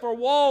is for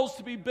walls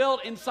to be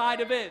built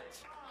inside of it.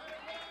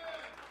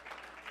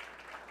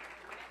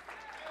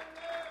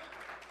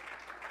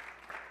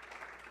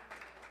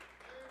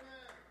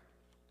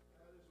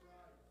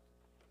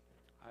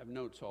 I have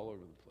notes all over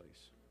the place.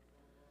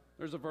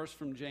 There's a verse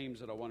from James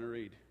that I want to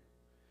read.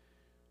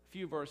 A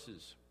few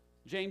verses.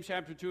 James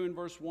chapter 2 and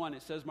verse 1.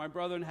 It says, "My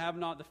brethren, have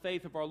not the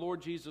faith of our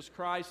Lord Jesus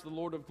Christ, the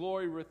Lord of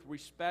glory, with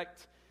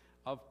respect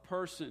of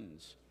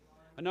persons."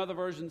 Another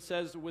version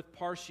says with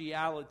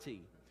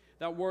partiality.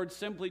 That word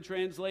simply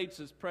translates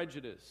as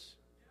prejudice,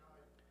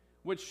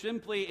 which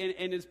simply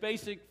in its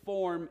basic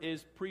form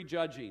is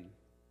prejudging.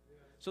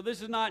 So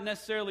this is not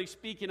necessarily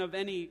speaking of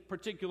any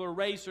particular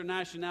race or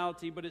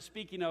nationality, but it's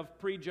speaking of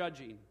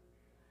prejudging.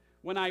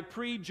 When I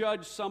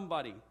prejudge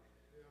somebody,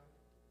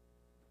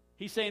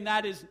 he's saying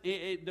that is,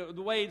 the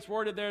way it's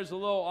worded there is a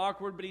little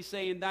awkward, but he's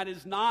saying that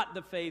is not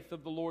the faith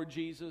of the Lord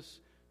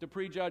Jesus, to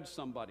prejudge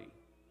somebody,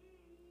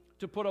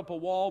 to put up a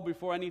wall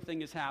before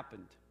anything has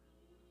happened.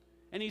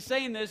 And he's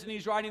saying this, and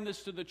he's writing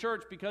this to the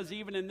church, because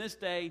even in this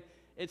day,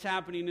 it's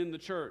happening in the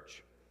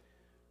church.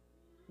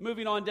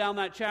 Moving on down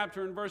that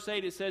chapter, in verse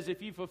 8, it says,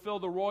 "If you fulfill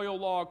the royal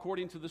law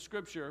according to the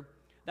Scripture,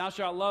 thou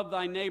shalt love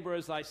thy neighbor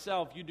as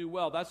thyself, you do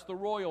well." That's the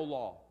royal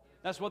law.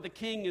 That's what the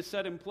king has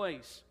set in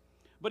place.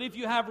 "But if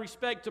you have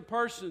respect to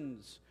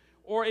persons,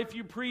 or if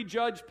you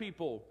prejudge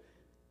people,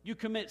 you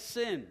commit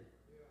sin,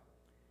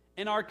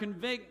 and are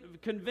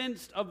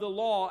convinced of the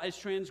law as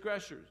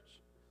transgressors.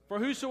 For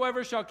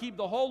whosoever shall keep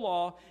the whole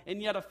law,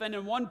 and yet offend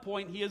in one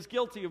point, he is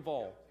guilty of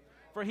all.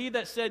 For he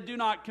that said, 'Do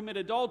not commit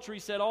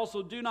adultery,' said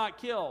also, 'Do not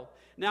kill.'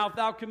 Now if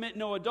thou commit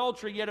no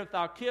adultery, yet if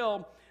thou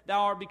kill,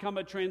 thou art become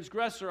a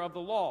transgressor of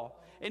the law."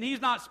 And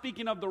he's not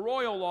speaking of the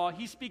royal law.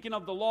 He's speaking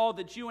of the law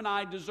that you and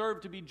I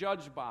deserve to be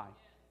judged by.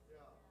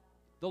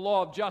 The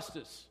law of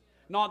justice,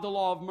 not the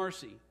law of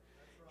mercy.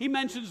 He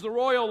mentions the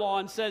royal law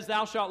and says,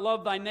 "Thou shalt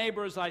love thy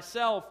neighbor as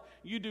thyself,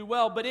 you do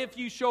well." But if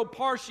you show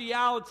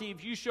partiality,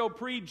 if you show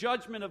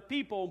prejudgment of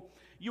people,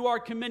 you are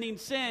committing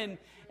sin,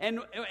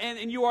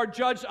 and you are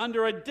judged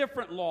under a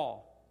different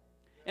law.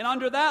 And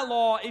under that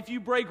law, if you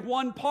break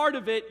one part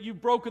of it, you've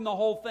broken the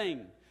whole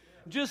thing.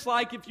 Just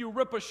like if you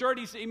rip a shirt,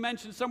 he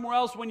mentioned somewhere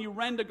else when you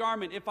rend a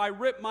garment. If I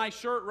rip my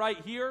shirt right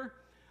here,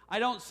 I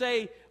don't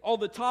say, "Oh,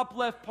 the top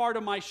left part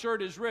of my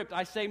shirt is ripped."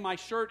 I say, "My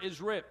shirt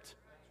is ripped."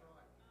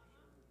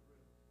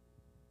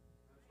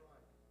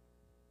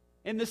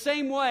 In the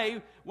same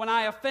way, when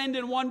I offend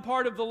in one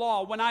part of the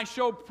law, when I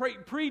show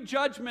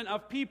prejudgment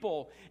of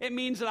people, it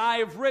means that I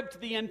have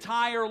ripped the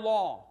entire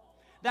law.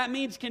 That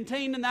means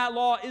contained in that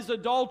law is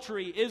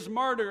adultery, is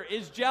murder,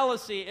 is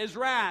jealousy, is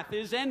wrath,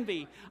 is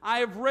envy. I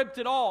have ripped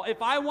it all.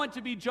 If I want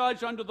to be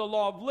judged under the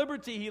law of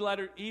liberty,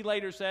 he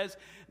later says,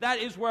 that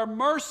is where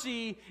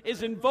mercy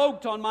is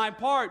invoked on my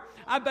part.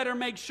 I better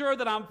make sure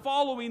that I'm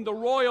following the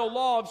royal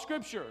law of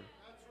Scripture.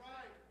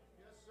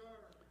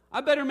 I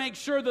better make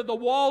sure that the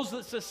walls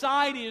that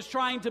society is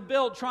trying to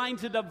build, trying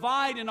to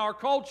divide in our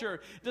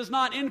culture, does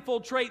not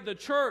infiltrate the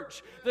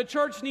church. The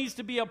church needs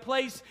to be a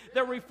place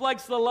that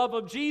reflects the love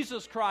of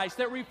Jesus Christ,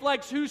 that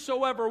reflects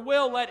whosoever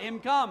will, let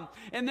him come.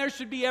 And there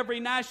should be every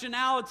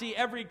nationality,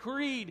 every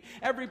creed,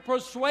 every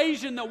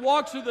persuasion that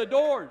walks through the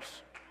doors.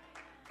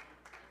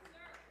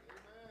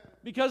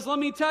 Because let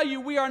me tell you,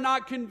 we are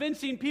not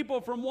convincing people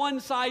from one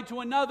side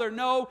to another.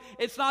 No,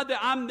 it's not that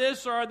I'm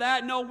this or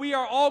that. No, we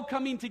are all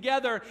coming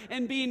together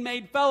and being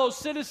made fellow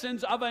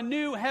citizens of a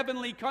new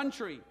heavenly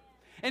country.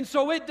 And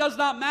so it does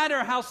not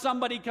matter how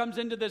somebody comes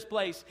into this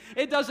place.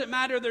 It doesn't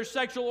matter their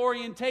sexual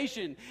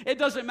orientation. It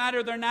doesn't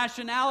matter their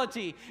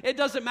nationality. It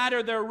doesn't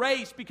matter their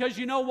race. Because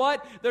you know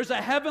what? There's a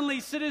heavenly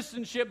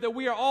citizenship that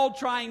we are all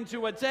trying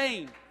to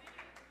attain.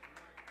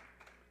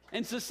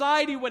 And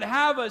society would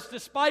have us,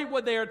 despite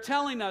what they are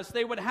telling us,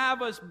 they would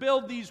have us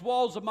build these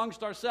walls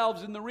amongst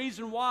ourselves. And the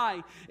reason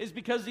why is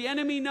because the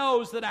enemy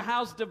knows that a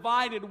house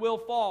divided will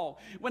fall.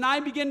 When I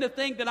begin to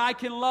think that I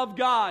can love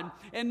God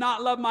and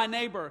not love my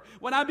neighbor,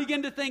 when I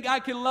begin to think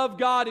I can love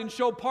God and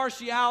show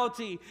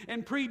partiality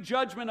and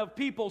prejudgment of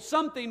people,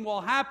 something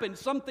will happen.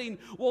 Something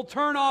will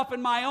turn off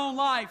in my own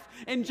life.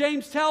 And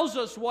James tells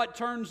us what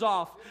turns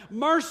off.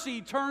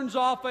 Mercy turns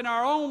off in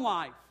our own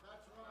life.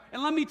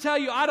 And let me tell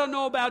you, I don't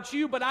know about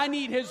you, but I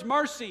need His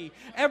mercy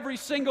every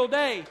single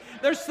day.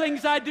 There's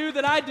things I do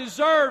that I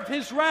deserve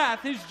His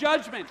wrath, His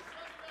judgment.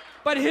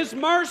 But His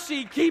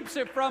mercy keeps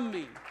it from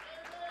me.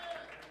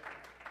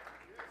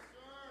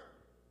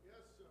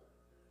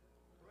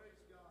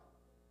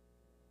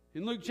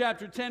 In Luke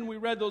chapter 10, we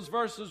read those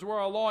verses where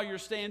a lawyer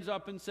stands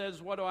up and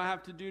says, what do I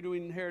have to do to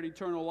inherit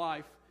eternal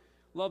life?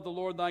 Love the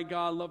Lord thy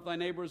God, love thy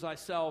neighbor as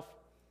thyself.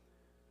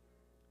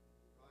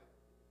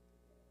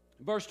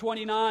 Verse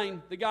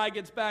 29, the guy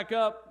gets back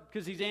up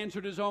because he's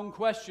answered his own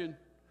question.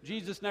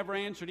 Jesus never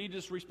answered. He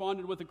just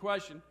responded with a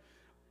question.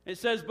 It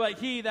says, but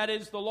he, that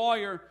is the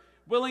lawyer,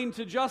 willing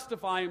to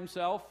justify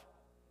himself.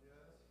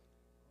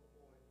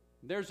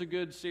 There's a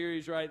good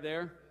series right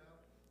there.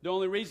 The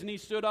only reason he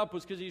stood up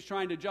was because he's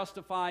trying to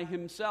justify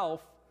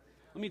himself.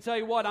 Let me tell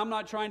you what, I'm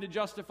not trying to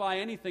justify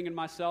anything in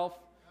myself.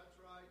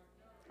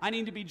 I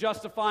need to be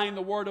justifying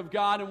the Word of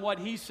God and what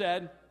He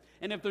said.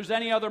 And if there's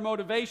any other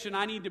motivation,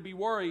 I need to be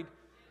worried.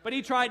 But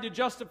he tried to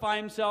justify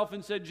himself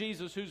and said,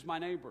 Jesus, who's my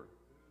neighbor?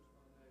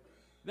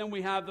 Then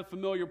we have the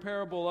familiar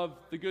parable of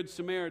the Good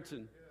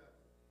Samaritan.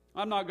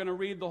 I'm not going to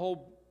read the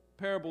whole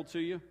parable to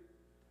you.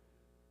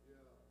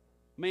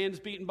 Man's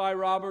beaten by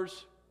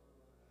robbers,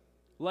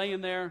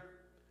 laying there.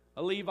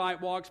 A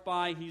Levite walks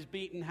by. He's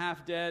beaten,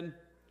 half dead,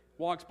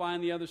 walks by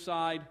on the other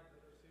side.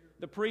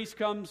 The priest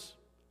comes,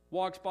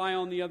 walks by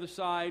on the other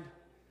side.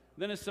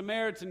 Then a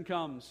Samaritan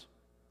comes.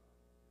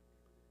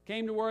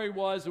 Came to where he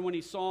was, and when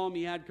he saw him,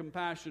 he had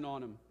compassion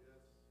on him.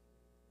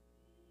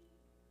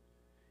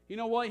 You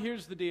know what?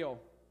 Here's the deal.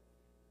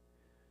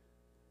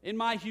 In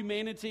my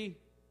humanity,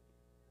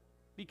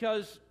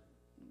 because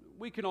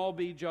we can all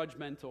be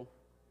judgmental.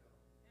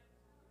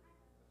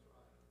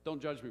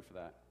 Don't judge me for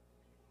that.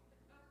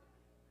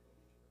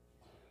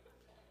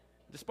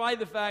 Despite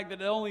the fact that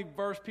the only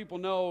verse people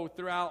know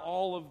throughout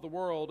all of the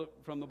world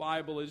from the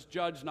Bible is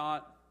judge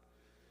not,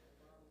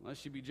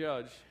 unless you be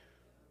judged.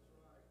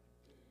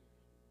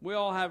 We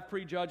all have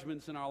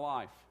prejudgments in our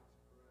life.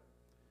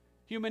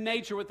 Human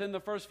nature within the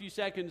first few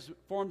seconds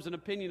forms an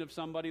opinion of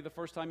somebody the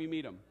first time you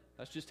meet them.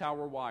 That's just how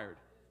we're wired.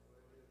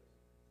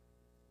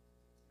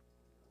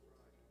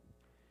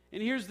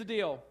 And here's the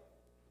deal.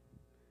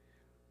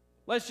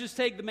 Let's just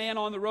take the man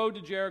on the road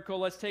to Jericho.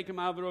 Let's take him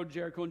out of the road to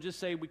Jericho and just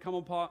say we come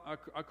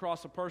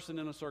across a person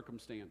in a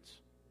circumstance.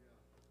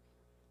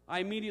 I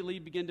immediately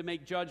begin to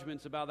make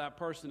judgments about that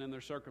person and their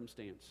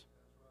circumstance.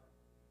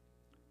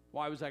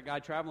 Why was that guy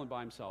traveling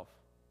by himself?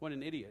 What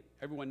an idiot.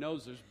 Everyone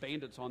knows there's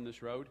bandits on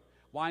this road.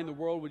 Why in the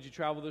world would you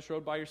travel this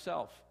road by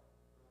yourself?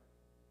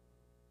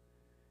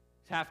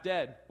 He's half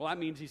dead. Well, that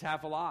means he's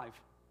half alive.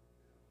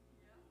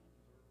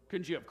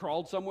 Couldn't you have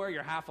crawled somewhere?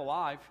 You're half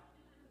alive.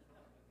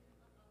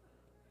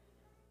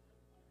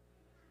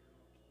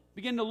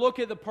 Begin to look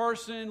at the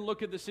person,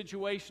 look at the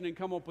situation, and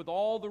come up with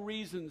all the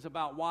reasons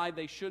about why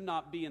they should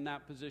not be in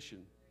that position.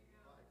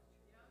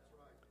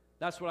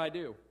 That's what I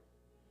do.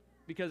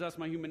 Because that's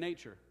my human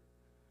nature.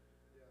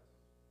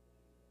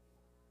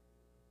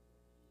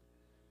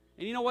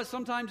 And you know what?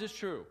 Sometimes it's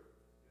true.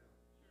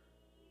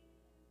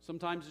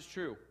 Sometimes it's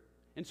true.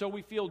 And so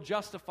we feel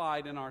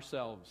justified in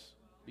ourselves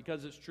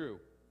because it's true.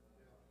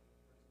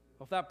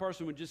 If that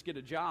person would just get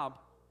a job,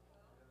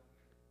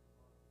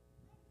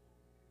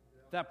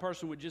 if that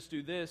person would just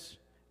do this,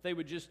 if they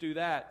would just do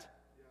that.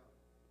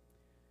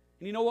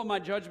 And you know what my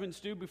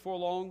judgments do before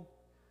long?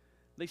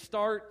 They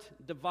start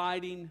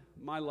dividing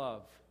my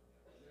love.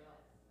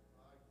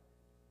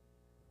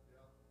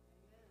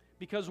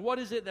 Because what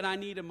is it that I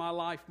need in my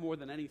life more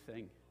than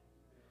anything?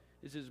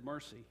 Is His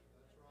mercy.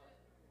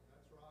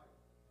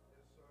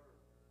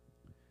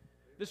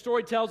 The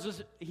story tells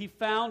us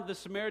the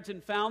Samaritan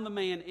found the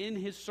man in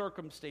his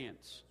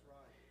circumstance.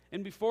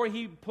 And before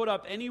he put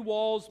up any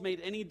walls,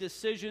 made any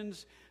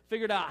decisions,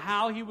 figured out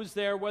how he was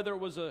there, whether it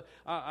was a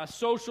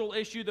social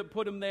issue that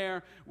put him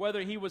there,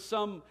 whether he was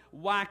some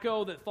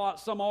wacko that thought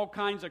some all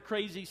kinds of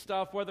crazy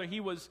stuff, whether he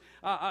was,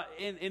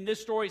 in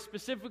this story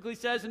specifically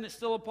says, and it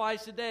still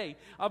applies today,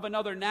 of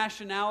another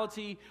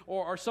nationality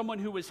or someone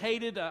who was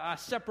hated, a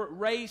separate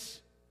race.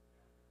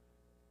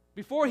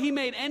 Before he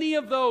made any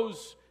of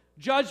those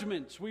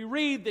judgments, we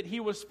read that he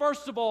was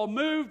first of all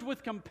moved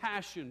with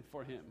compassion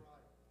for him.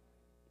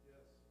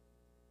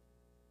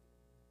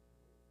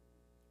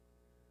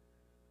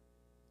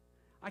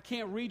 I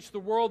can't reach the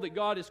world that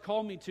God has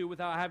called me to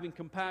without having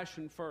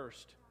compassion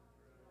first.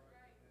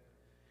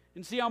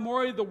 And see, I'm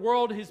worried the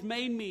world has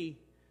made me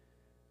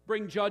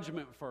bring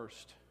judgment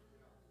first.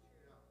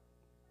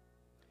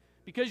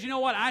 Because you know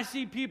what? I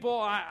see people,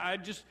 I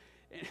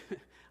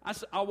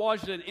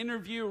watched an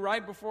interview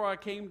right before I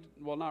came,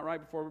 well, not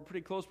right before, but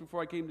pretty close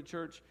before I came to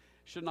church.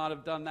 Should not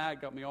have done that.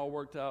 Got me all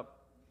worked up.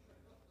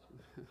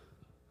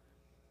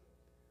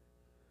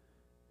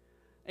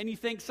 And you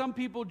think some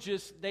people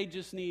just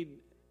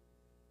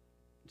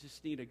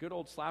need a good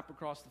old slap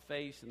across the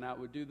face, and that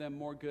would do them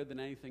more good than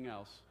anything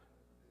else.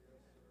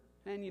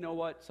 And you know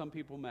what? Some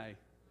people may.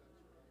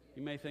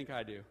 You may think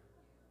I do.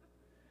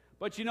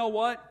 But you know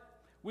what?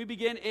 We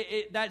begin,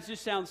 that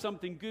just sounds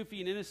something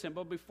goofy and innocent,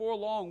 but before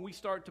long, we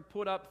start to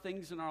put up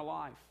things in our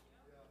life.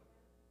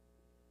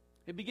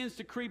 It begins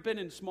to creep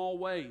in small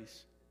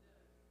ways.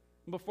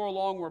 And before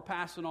long, we're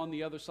passing on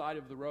the other side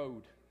of the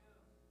road.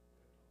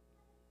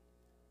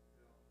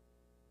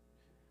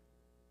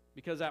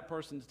 Because that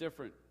person's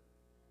different.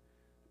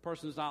 The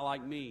person's not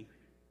like me.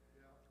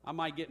 I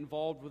might get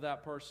involved with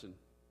that person.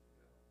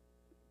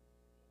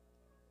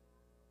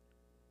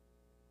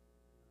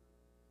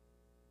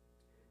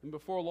 And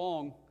before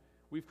long,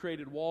 we've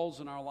created walls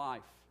in our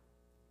life.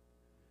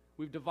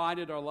 We've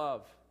divided our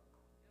love.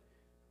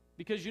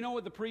 Because you know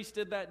what the priest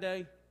did that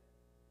day?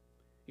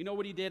 You know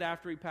what he did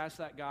after he passed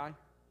that guy?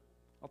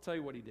 I'll tell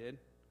you what he did.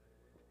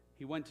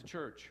 He went to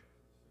church.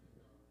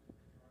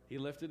 He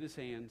lifted his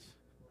hands.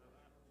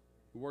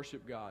 He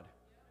worshiped God.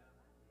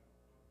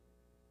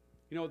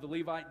 You know what the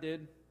Levite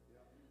did?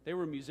 They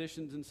were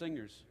musicians and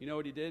singers. You know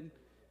what he did?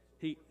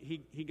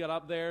 He got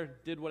up there,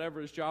 did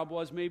whatever his job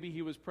was. Maybe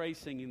he was praise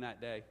singing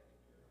that day.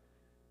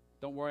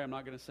 Don't worry, I'm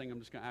not going to sing. I'm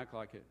just going to act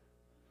like it.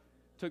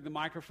 Took the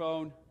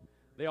microphone.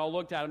 They all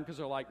looked at him because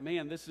they're like,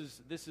 "Man, this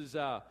is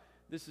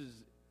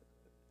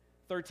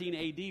 13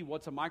 A.D.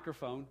 What's a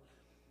microphone?"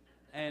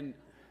 And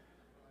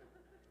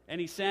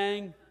he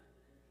sang.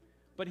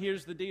 But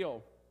here's the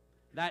deal: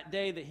 that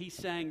day that he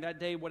sang, that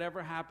day,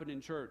 whatever happened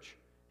in church,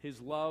 his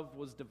love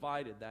was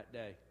divided that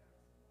day.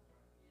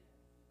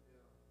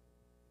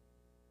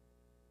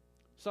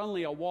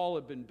 Suddenly a wall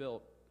had been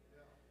built.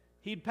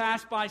 He'd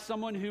passed by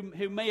someone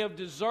who may have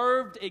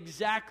deserved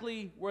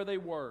exactly where they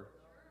were.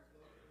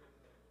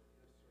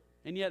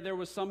 And yet there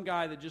was some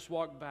guy that just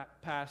walked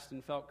past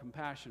and felt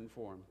compassion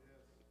for him.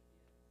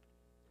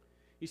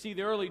 You see,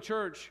 the early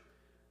church,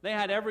 they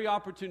had every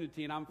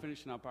opportunity, and I'm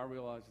finishing up, I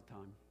realize the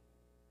time.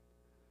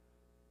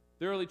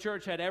 The early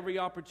church had every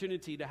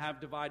opportunity to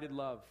have divided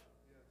love.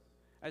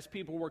 As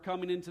people were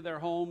coming into their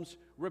homes,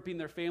 ripping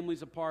their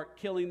families apart,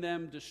 killing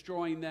them,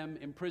 destroying them,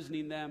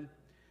 imprisoning them.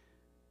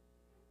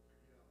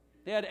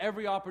 They had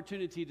every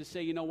opportunity to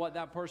say, you know what,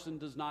 that person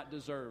does not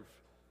deserve.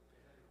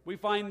 We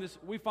find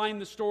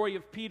the story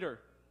of Peter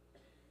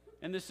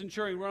and the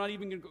centurion. We're not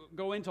even going to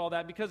go into all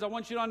that because I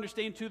want you to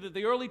understand too that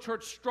the early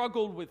church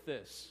struggled with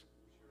this.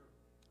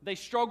 They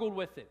struggled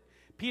with it.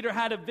 Peter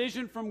had a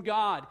vision from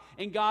God,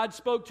 and God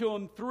spoke to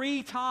him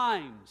 3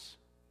 times.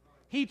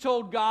 He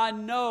told God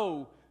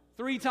no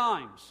 3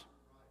 times.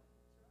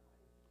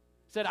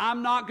 Said,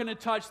 I'm not going to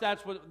touch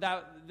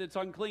that's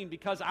unclean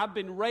because I've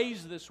been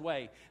raised this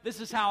way. This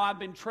is how I've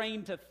been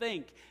trained to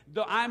think.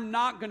 I'm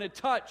not going to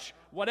touch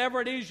whatever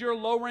it is you're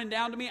lowering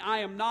down to me. I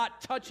am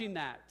not touching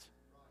that.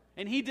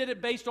 And he did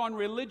it based on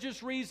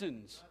religious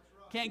reasons.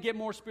 Can't get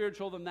more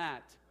spiritual than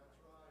that.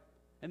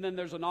 And then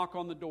there's a knock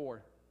on the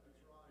door.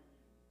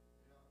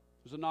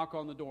 There's a knock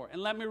on the door. And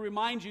let me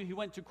remind you, he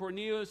went to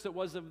Cornelius that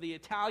was of the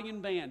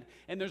Italian band.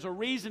 And there's a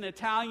reason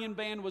Italian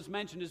band was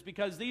mentioned is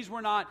because these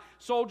were not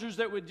soldiers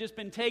that had just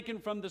been taken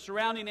from the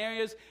surrounding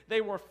areas.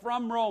 They were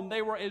from Rome.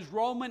 They were as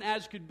Roman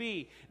as could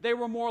be. They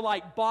were more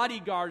like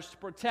bodyguards to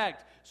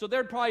protect. So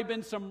there'd probably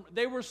been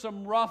they were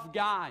some rough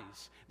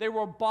guys. They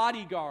were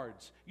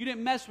bodyguards. You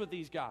didn't mess with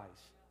these guys.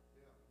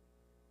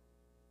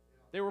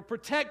 They were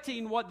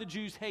protecting what the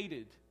Jews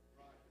hated.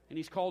 And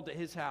he's called to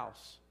his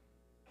house.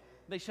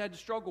 They had to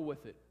struggle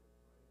with it.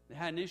 They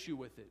had an issue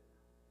with it.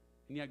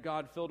 And yet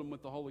God filled them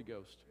with the Holy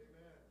Ghost.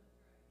 Amen.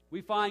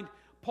 We find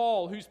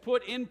Paul, who's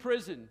put in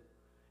prison,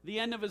 the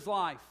end of his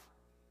life.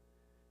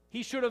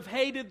 He should have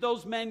hated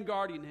those men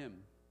guarding him.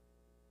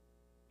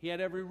 He had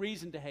every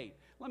reason to hate.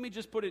 Let me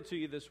just put it to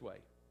you this way.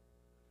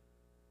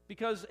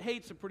 Because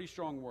hate's a pretty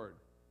strong word.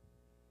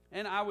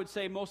 And I would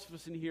say most of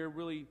us in here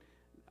really,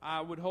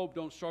 I would hope,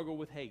 don't struggle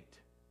with hate.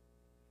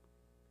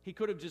 He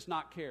could have just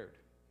not cared.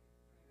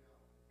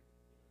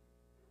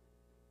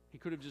 He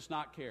could have just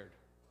not cared.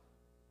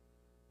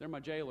 They're my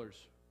jailers.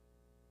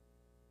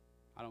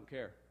 I don't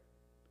care.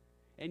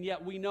 And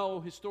yet we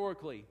know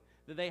historically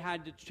that they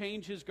had to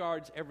change his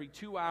guards every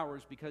 2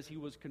 hours because he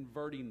was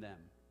converting them.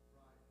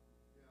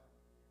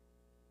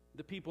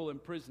 The people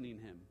imprisoning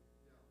him.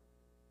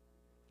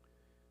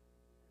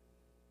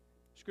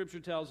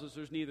 Scripture tells us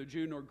there's neither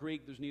Jew nor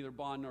Greek, there's neither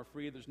bond nor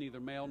free, there's neither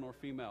male nor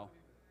female.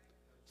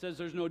 It says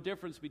there's no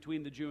difference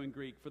between the Jew and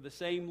Greek, for the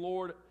same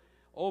Lord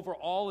over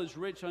all is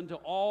rich unto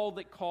all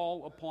that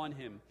call upon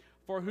him.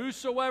 For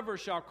whosoever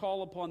shall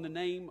call upon the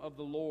name of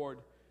the Lord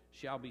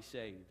shall be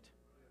saved.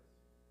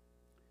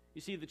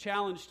 You see, the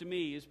challenge to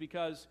me is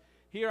because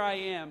here I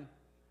am,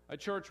 a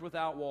church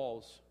without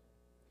walls.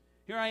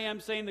 Here I am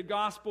saying the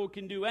gospel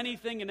can do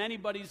anything in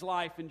anybody's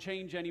life and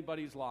change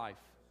anybody's life.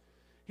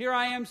 Here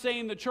I am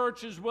saying the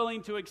church is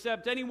willing to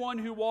accept anyone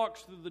who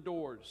walks through the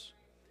doors.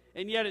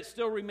 And yet it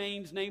still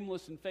remains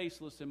nameless and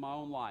faceless in my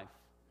own life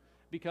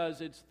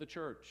because it's the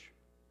church.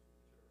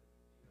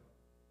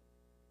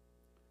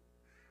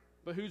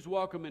 But who's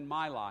welcome in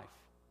my life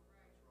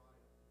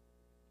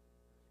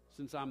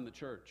since I'm the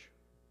church?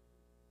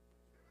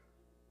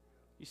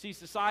 You see,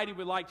 society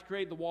would like to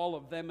create the wall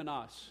of them and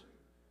us.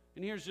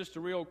 And here's just a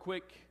real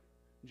quick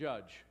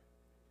judge.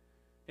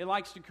 It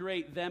likes to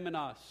create them and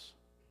us.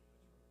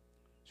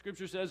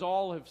 Scripture says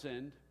all have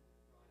sinned.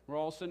 We're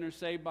all sinners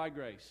saved by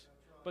grace.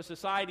 But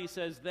society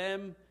says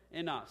them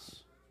and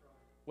us,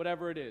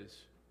 whatever it is.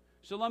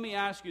 So let me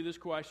ask you this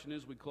question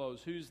as we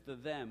close. Who's the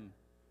them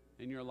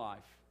in your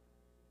life?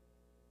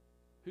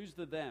 Who's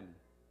the them?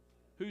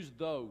 Who's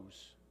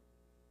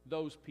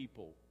those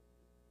people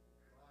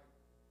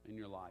in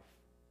your life?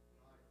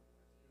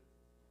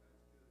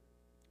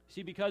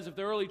 See, because if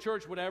the early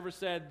church would have ever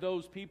said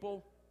those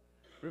people,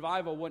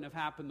 revival wouldn't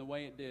have happened the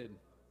way it did.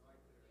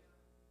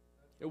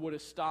 It would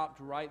have stopped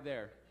right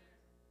there.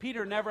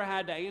 Peter never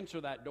had to answer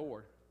that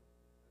door.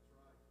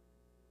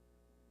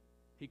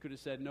 He could have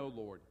said, "No,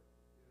 Lord."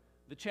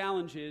 The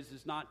challenge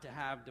is not to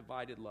have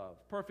divided love.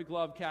 Perfect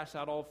love casts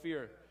out all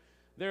fear.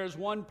 There is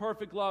one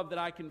perfect love that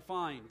I can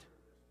find,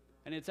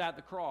 and it's at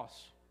the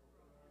cross.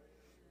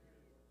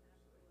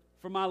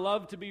 For my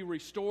love to be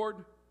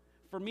restored,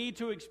 for me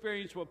to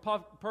experience what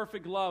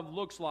perfect love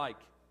looks like,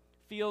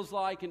 feels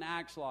like, and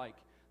acts like,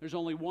 there's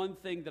only one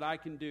thing that I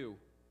can do.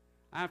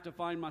 I have to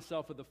find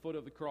myself at the foot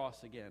of the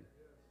cross again.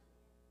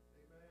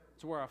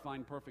 It's where I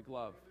find perfect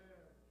love.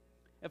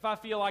 If I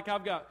feel like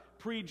I've got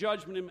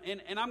prejudgment,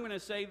 and I'm going to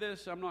say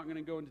this, I'm not going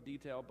to go into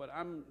detail, but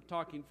I'm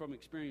talking from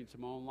experience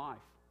in my own life.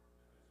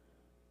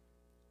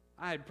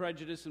 I had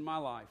prejudice in my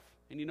life,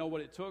 and you know what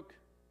it took?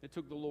 It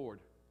took the Lord.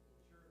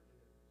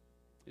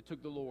 It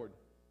took the Lord.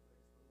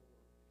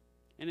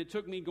 And it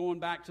took me going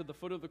back to the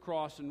foot of the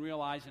cross and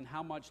realizing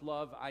how much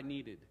love I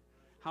needed,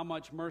 how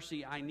much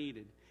mercy I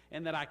needed,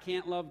 and that I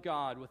can't love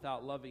God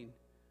without loving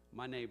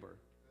my neighbor.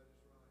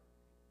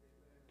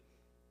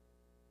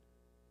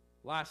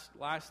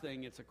 Last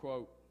thing, it's a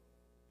quote.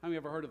 How many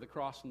ever heard of the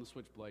cross and the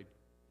switchblade?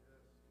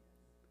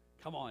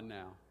 Come on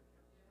now.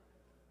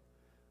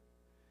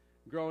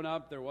 Growing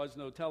up, there was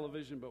no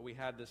television, but we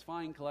had this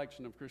fine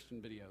collection of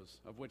Christian videos,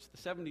 of which the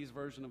 70s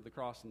version of the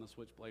cross and the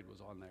switchblade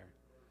was on there.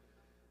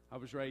 I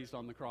was raised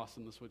on the cross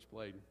and the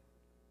switchblade.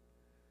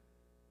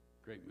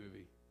 Great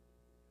movie.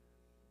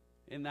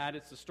 In that,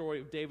 it's the story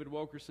of David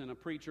Wilkerson, a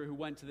preacher who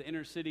went to the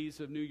inner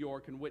cities of New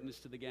York and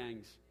witnessed to the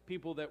gangs,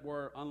 people that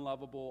were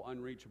unlovable,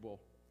 unreachable.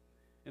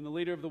 And the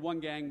leader of the one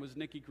gang was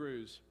Nicky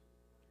Cruz.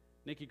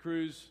 Nicky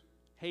Cruz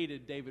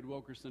hated David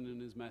Wilkerson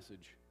and his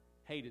message.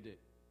 Hated it.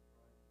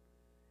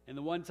 And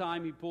the one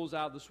time he pulls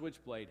out the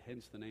switchblade,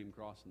 hence the name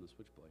Cross and the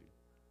Switchblade.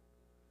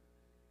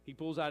 He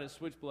pulls out his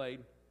switchblade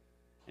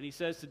and he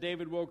says to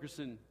David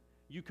Wilkerson,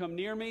 "You come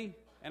near me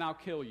and I'll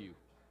kill you."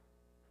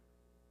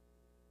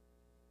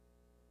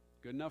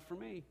 Good enough for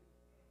me.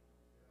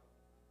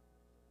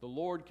 The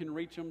Lord can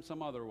reach him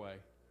some other way.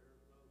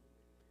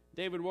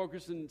 David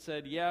Wilkerson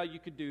said, "Yeah, you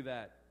could do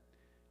that.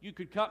 You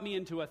could cut me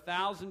into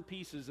 1,000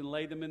 pieces and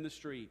lay them in the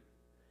street,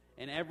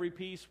 and every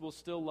piece will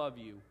still love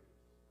you.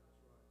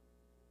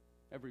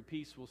 Every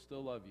piece will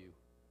still love you."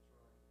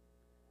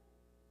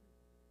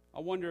 I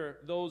wonder,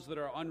 those that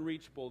are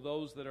unreachable,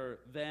 those that are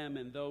them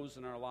and those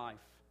in our life,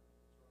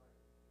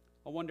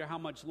 I wonder how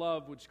much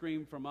love would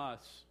scream from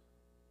us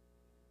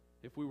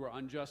if we were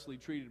unjustly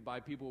treated by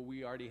people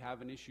we already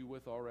have an issue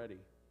with already.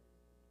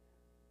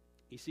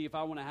 You see, if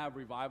I want to have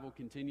revival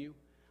continue,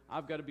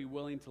 I've got to be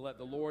willing to let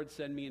the Lord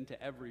send me into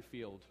every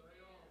field.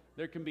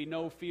 There can be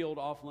no field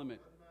off limit.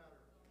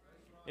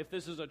 If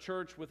this is a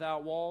church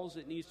without walls,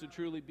 it needs to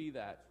truly be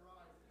that.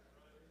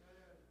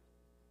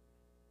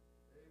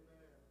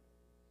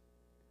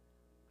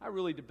 I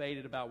really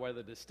debated about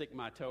whether to stick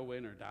my toe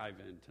in or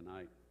dive in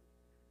tonight.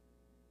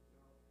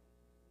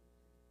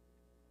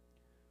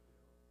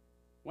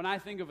 When I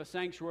think of a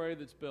sanctuary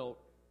that's built,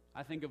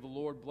 I think of the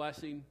Lord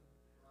blessing,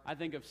 I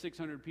think of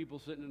 600 people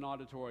sitting in an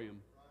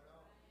auditorium.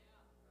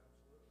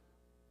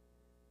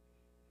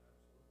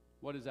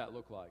 What does that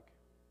look like?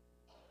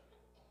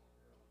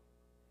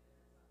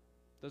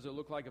 Does it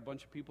look like a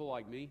bunch of people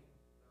like me?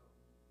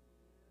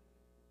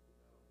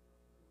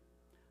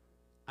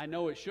 I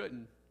know it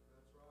shouldn't,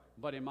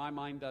 but in my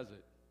mind does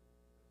it.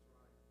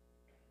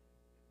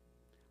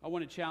 I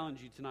want to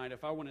challenge you tonight.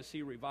 If I want to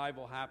see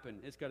revival happen,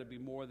 it's got to be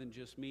more than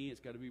just me. It's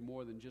got to be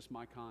more than just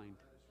my kind.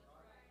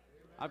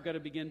 I've got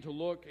to begin to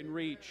look and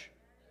reach,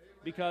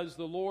 because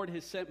the Lord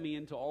has sent me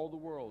into all the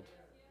world,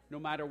 no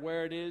matter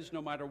where it is,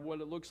 no matter what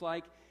it looks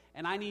like,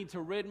 and I need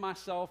to rid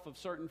myself of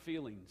certain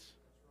feelings.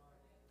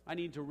 I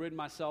need to rid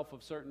myself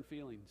of certain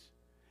feelings,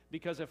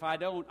 because if I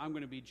don't, I'm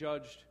going to be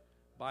judged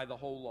by the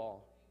whole law.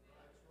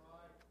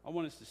 I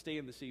want us to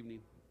stand this evening.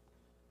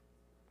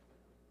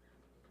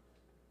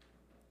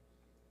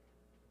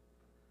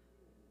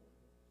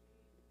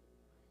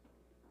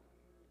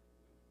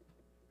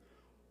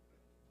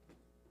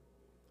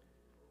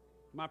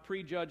 My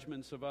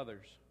prejudgments of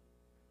others.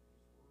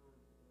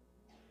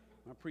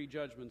 My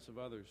prejudgments of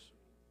others.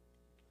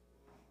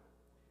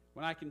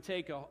 When I can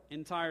take an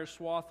entire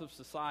swath of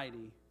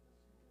society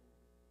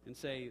and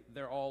say,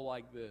 they're all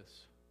like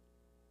this.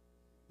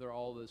 They're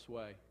all this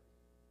way.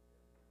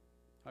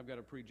 I've got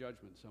a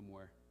prejudgment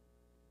somewhere.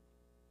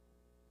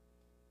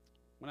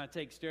 When I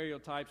take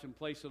stereotypes and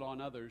place it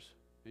on others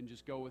and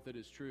just go with it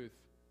as truth,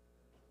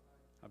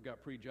 I've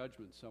got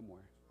prejudgment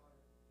somewhere.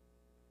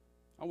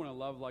 I want to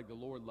love like the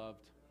Lord loved.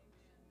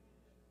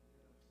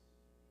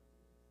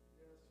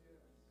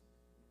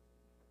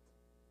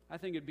 I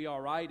think it'd be all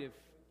right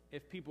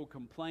if people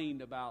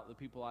complained about the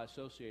people I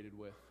associated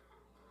with,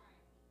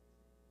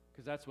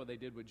 because that's what they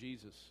did with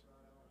Jesus.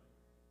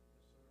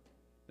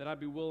 That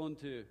I'd be willing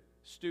to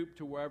stoop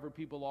to wherever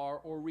people are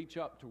or reach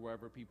up to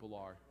wherever people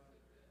are,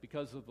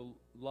 because of the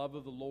love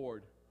of the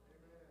Lord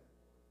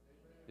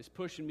is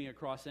pushing me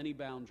across any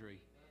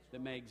boundary that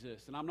may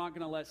exist. And I'm not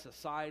going to let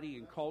society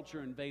and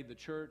culture invade the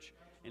church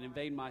and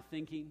invade my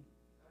thinking.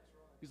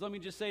 Because let me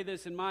just say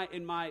this,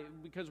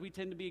 because we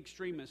tend to be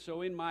extremists,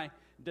 so in my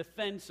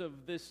defense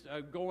of this,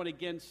 going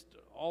against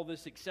all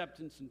this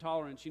acceptance and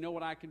tolerance, you know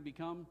what I could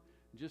become?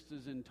 Just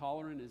as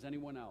intolerant as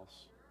anyone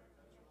else.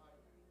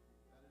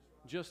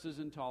 Just as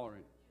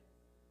intolerant.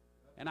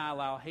 And I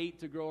allow hate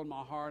to grow in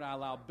my heart. I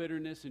allow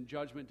bitterness and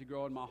judgment to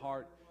grow in my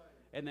heart.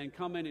 And then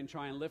come in and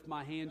try and lift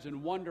my hands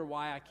and wonder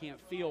why I can't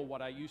feel what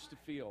I used to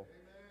feel.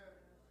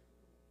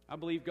 I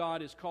believe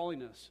God is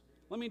calling us.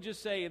 Let me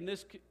just say,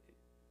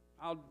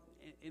 I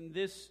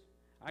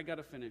got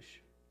to finish.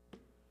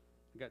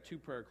 I got 2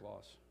 prayer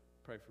claws.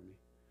 Pray for me.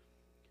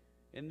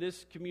 In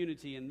this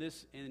community,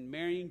 in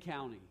Marion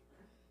County,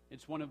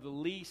 it's one of the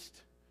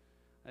least.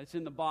 It's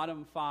in the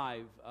bottom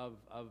 5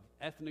 of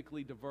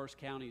ethnically diverse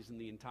counties in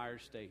the entire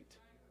state.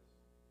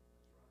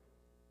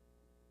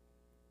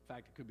 In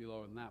fact, it could be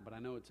lower than that, but I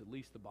know it's at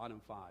least the bottom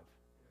 5.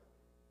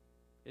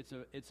 It's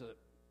a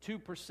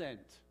 2%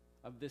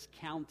 of this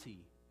county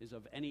is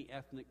of any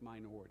ethnic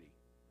minority.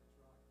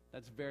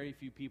 That's very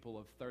few people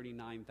of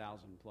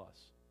 39,000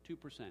 plus. 2%.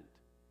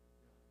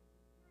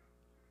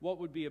 What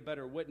would be a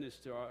better witness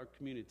to our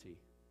community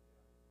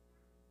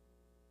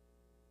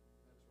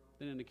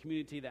than in a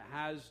community that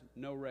has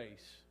no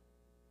race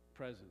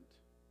present?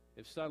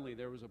 If suddenly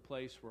there was a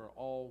place where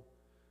all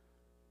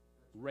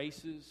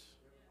races,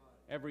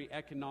 every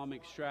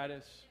economic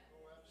stratus,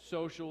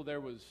 social,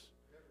 there was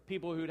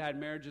people who'd had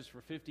marriages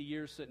for 50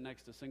 years sitting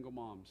next to single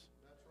moms.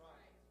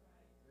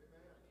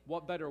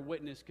 What better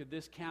witness could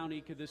this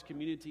county, could this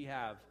community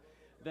have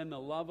than the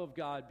love of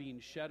God being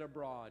shed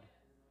abroad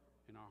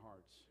in our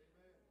hearts?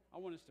 I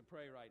want us to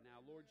pray right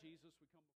now. Lord Jesus, we come